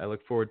that. I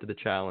look forward to the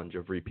challenge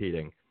of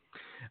repeating.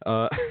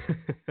 But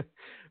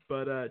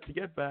to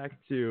get back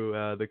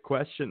to the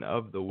question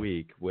of the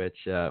week, which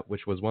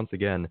was once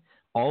again,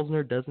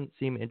 Alzner doesn't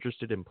seem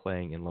interested in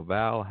playing in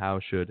Laval. How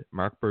should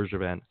Marc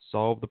Bergevin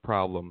solve the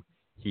problem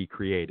he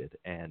created?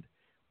 And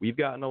we've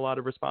gotten a lot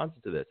of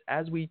responses to this,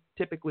 as we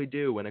typically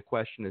do when a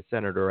question is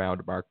centered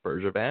around Marc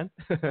Bergevin.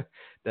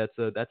 That's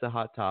a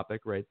hot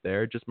topic right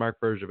there. Just Marc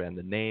Bergevin,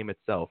 the name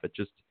itself.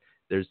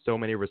 There's so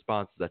many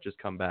responses that just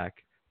come back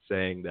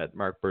saying that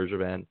Marc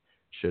Bergevin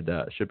should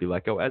be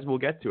let go, as we'll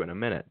get to in a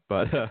minute.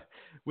 But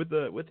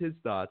with his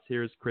thoughts,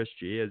 here's Chris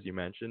G. As you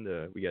mentioned,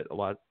 we get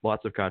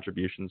lots of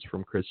contributions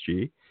from Chris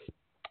G.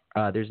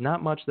 There's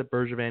not much that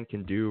Bergevin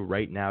can do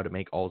right now to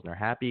make Alzner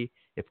happy.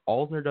 If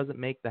Alzner doesn't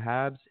make the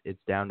Habs, it's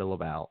down to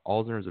Laval.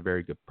 Alzner is a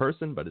very good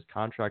person, but his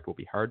contract will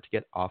be hard to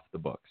get off the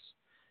books.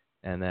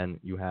 And then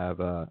you have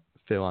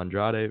Phil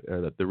Andrade,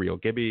 the real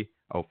Gibby,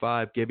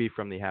 05, Gibby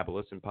from the Have a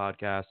Listen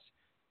podcast.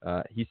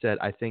 He said,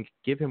 I think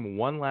give him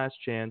one last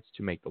chance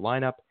to make the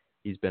lineup.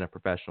 He's been a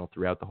professional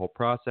throughout the whole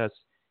process.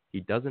 He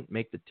doesn't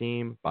make the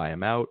team, buy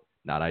him out.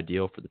 Not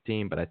ideal for the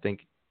team, but I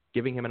think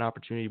giving him an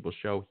opportunity will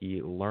show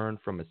he learned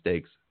from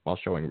mistakes while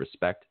showing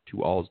respect to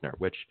Alzner,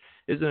 which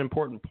is an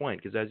important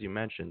point because, as you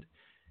mentioned,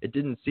 it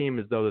didn't seem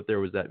as though that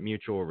there was that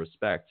mutual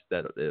respect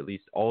that at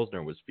least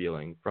Alzner was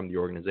feeling from the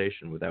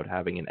organization without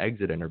having an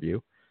exit interview.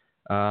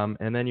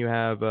 And then you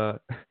have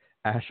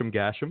Asham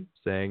Gasham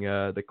saying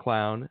the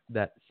clown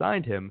that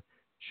signed him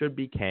should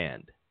be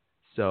canned.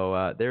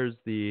 So there's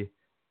the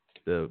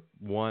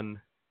one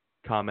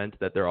comment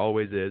that there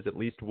always is, at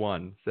least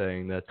one,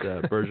 saying that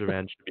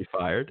Bergevin should be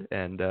fired,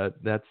 and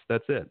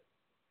that's it.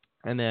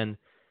 And then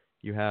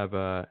you have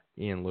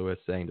Ian Lewis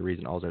saying the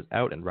reason Alzner's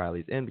out and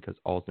Riley's in because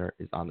Alzner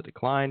is on the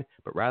decline,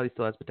 but Riley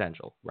still has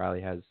potential.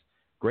 Riley has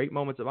great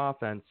moments of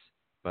offense,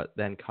 but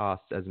then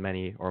costs as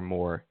many or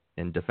more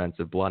in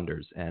defensive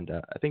blunders. And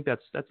I think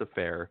that's a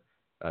fair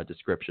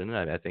description.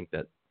 I think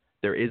that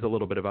there is a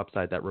little bit of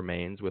upside that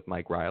remains with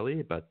Mike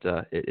Riley, but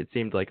it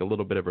seemed like a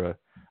little bit of a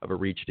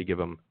reach to give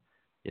him,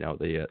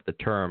 the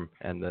term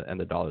and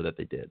the dollar that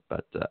they did.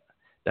 But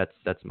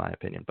that's my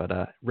opinion.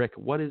 But Rick,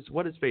 what is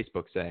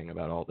Facebook saying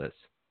about all this?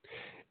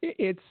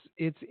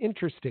 It's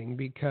interesting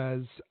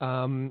because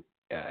the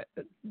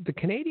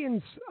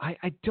Canadiens,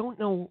 I don't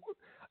know.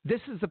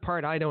 This is the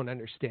part I don't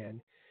understand,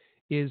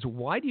 is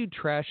why do you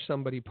trash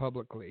somebody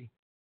publicly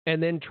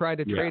and then try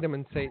to trade them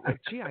and say,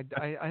 gee,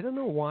 I don't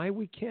know why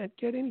we can't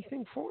get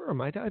anything for them.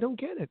 I don't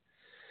get it.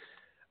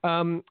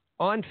 On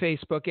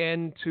Facebook,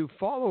 and to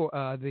follow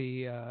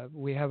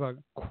we have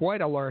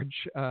quite a large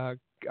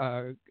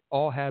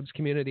All Habs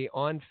community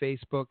on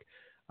Facebook.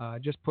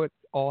 Just put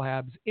All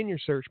Habs in your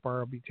search bar.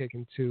 I'll be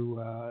taken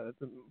to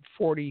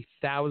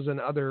 40,000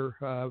 other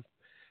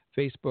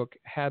Facebook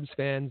Habs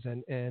fans,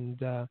 and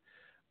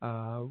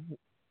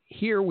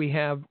here we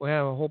have a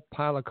whole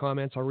pile of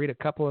comments. I'll read a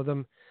couple of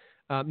them.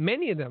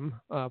 Many of them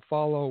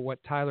follow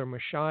what Tyler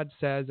Machad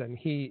says, and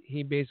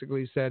he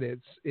basically said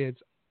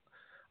it's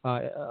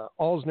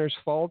Alzner's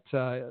fault.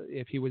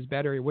 If he was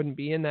better, he wouldn't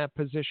be in that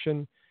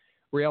position.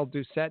 Real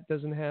Doucette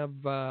doesn't have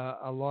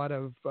a lot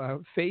of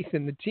faith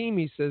in the team.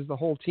 He says the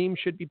whole team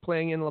should be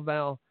playing in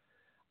Laval.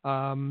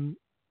 Shane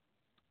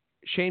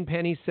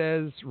Penny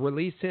says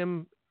release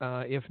him.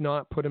 If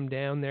not, put him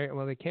down there.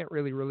 Well, they can't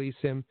really release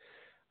him.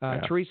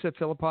 Teresa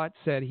Philippot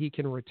said he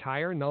can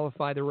retire,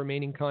 nullify the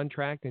remaining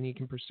contract, and he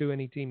can pursue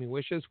any team he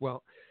wishes.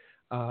 Well,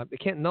 they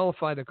can't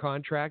nullify the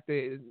contract.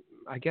 I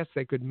guess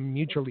they could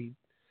mutually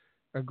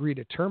agree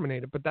to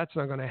terminate it, but that's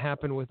not going to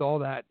happen with all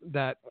that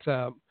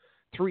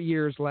 3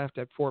 years left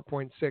at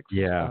 4.6.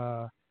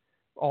 Yeah.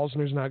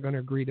 Alzner's not going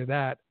to agree to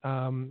that.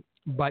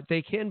 But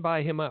they can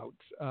buy him out.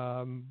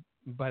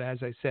 But as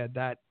I said,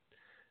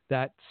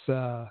 that's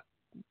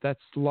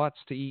lots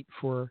to eat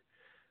for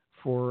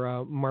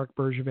Marc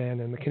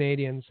Bergevin and the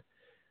Canadiens.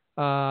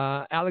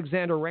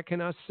 Alexander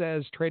Rekinos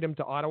says trade him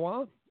to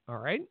Ottawa. All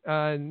right.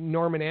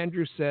 Norman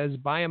Andrews says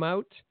buy him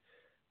out.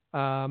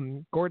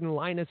 Gordon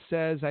Linus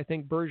says I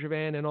think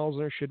Bergevin and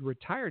Alzner should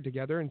retire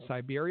together in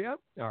Siberia.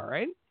 All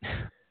right.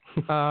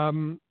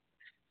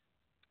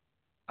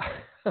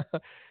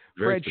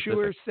 Fred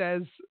Schuer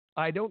says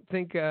I don't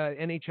think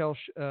NHL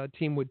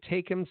team would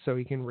take him, so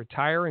he can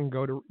retire and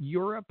go to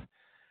Europe.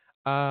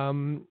 I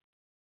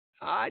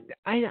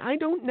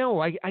don't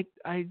know. I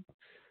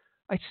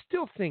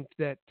still think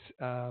that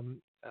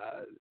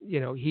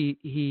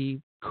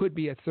he could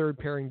be a third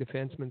pairing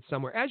defenseman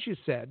somewhere, as you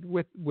said,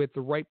 with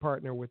the right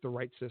partner, with the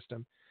right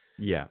system.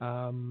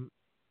 Yeah.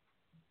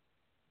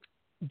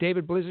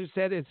 David Blizzard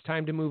said it's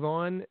time to move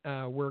on.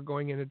 We're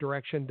going in a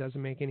direction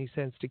doesn't make any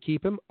sense to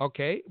keep him.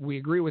 Okay, we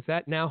agree with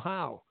that. Now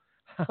how?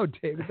 How,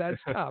 David? That's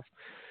tough.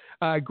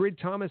 Grid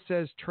Thomas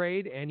says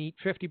trade and eat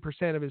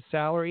 50% of his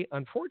salary.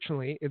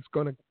 Unfortunately, it's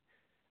going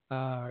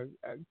to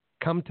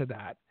come to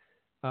that.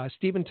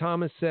 Stephen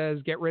Thomas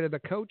says get rid of the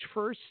coach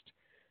first.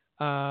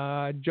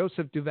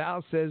 Joseph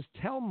Duval says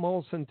tell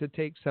Molson to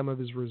take some of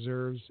his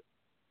reserves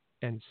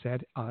and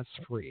set us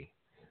free.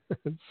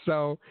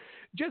 So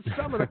just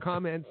some of the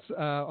comments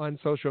on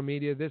social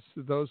media,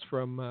 those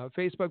from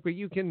Facebook, but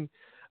you can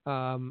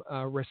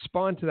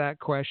respond to that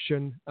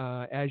question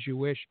as you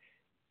wish,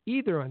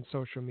 either on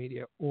social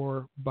media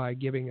or by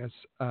giving us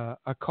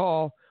a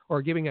call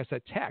or giving us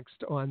a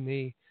text on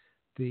the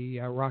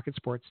Rocket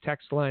Sports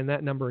text line.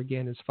 That number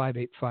again is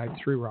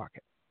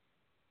 585-3-ROCKET.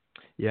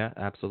 Yeah,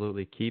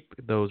 absolutely. Keep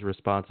those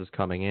responses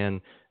coming in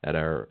at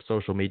our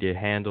social media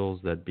handles.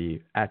 That'd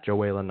be at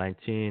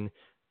JoeWhalen19,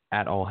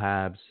 at All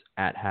Habs,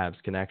 at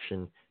Habs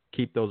Connection.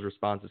 Keep those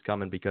responses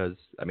coming because,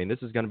 I mean,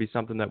 this is going to be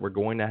something that we're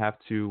going to have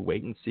to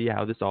wait and see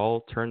how this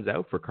all turns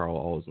out for Karl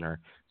Alzner.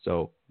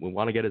 So we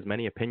want to get as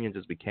many opinions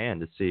as we can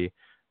to see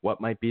what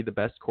might be the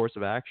best course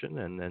of action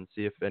and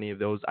see if any of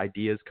those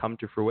ideas come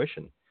to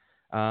fruition.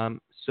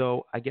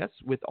 So I guess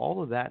with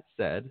all of that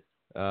said,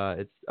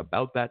 it's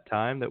about that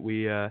time that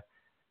we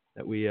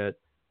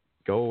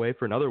go away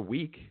for another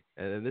week.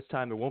 And this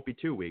time it won't be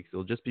 2 weeks.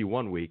 It'll just be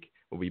 1 week.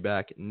 We'll be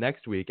back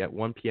next week at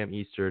 1 p.m.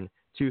 Eastern,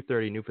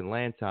 2:30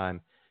 Newfoundland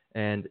time.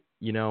 And,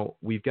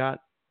 we've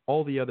got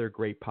all the other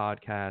great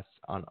podcasts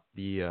on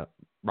the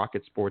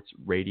Rocket Sports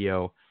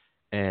Radio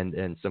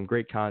and some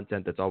great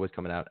content that's always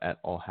coming out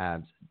at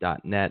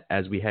allhabs.net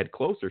as we head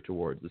closer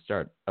towards the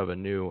start of a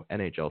new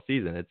NHL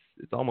season.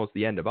 It's almost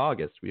the end of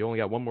August. We only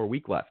got 1 more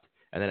week left,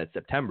 and then it's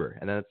September,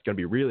 and then it's going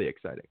to be really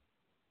exciting.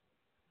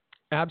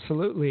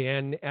 Absolutely.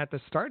 And at the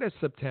start of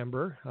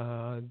September,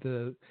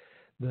 the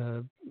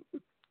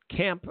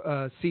camp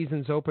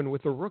season's open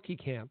with the rookie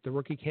camp. The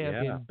rookie camp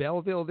in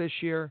Belleville this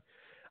year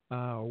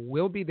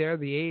will be there.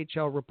 The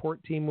AHL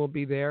report team will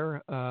be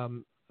there.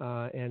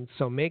 and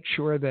so make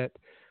sure that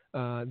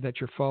that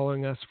you're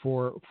following us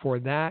for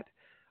that.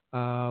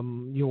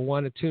 You'll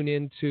want to tune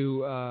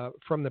into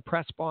From the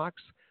Press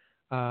Box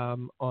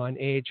on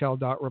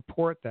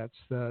AHL.report. That's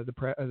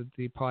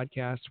the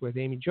podcast with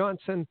Amy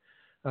Johnson,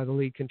 the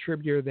lead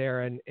contributor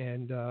there, and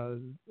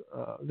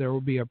there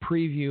will be a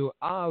preview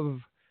of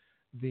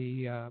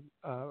the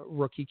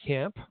rookie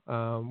camp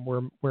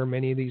where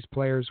many of these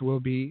players will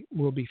be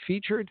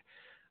featured.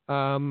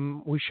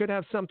 We should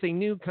have something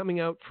new coming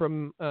out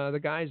from the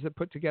guys that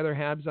put together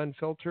Habs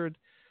Unfiltered.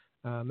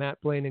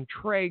 Matt Blaine and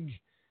Craig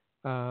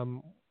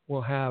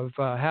will have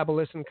a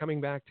listen coming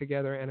back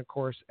together, and of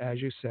course,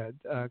 as you said,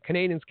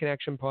 Canadians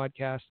Connection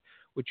podcast,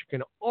 which you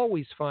can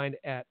always find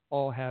at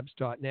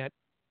allhabs.net,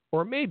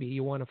 or maybe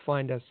you want to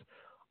find us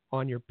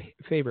on your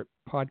favorite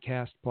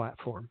podcast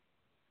platform.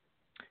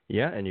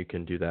 Yeah, and you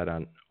can do that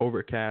on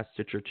Overcast,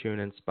 Stitcher,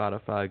 TuneIn,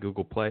 Spotify,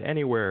 Google Play,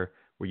 anywhere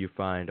where you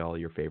find all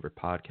your favorite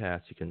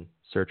podcasts. You can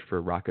search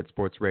for Rocket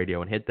Sports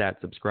Radio and hit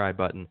that subscribe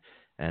button.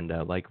 And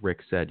like Rick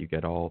said, you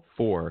get all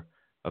 4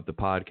 of the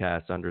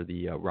podcasts under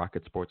the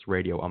Rocket Sports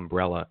Radio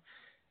umbrella.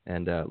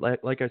 And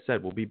like I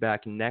said, we'll be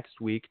back next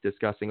week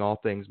discussing all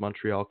things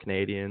Montreal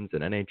Canadiens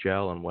and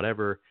NHL and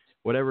whatever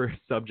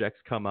subjects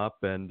come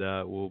up. And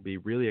we'll be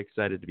really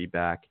excited to be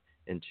back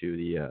into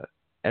the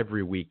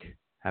every week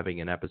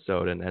having an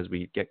episode. And as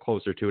we get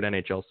closer to an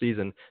NHL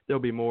season, there'll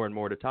be more and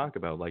more to talk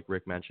about, like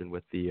Rick mentioned,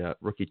 with the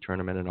rookie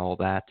tournament and all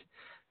that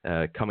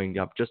coming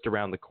up just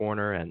around the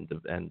corner, and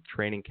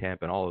training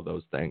camp and all of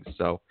those things.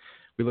 So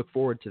we look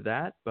forward to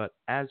that. But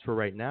as for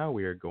right now,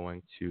 we are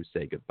going to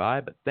say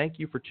goodbye. But thank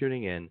you for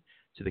tuning in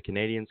to the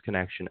Canadians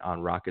Connection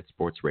on Rocket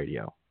Sports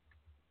Radio.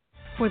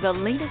 For the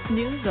latest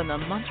news on the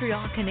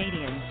Montreal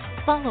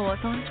Canadiens, follow us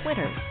on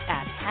Twitter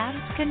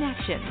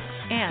 @HabsConnection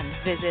and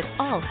visit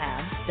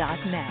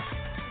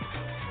allhabs.net.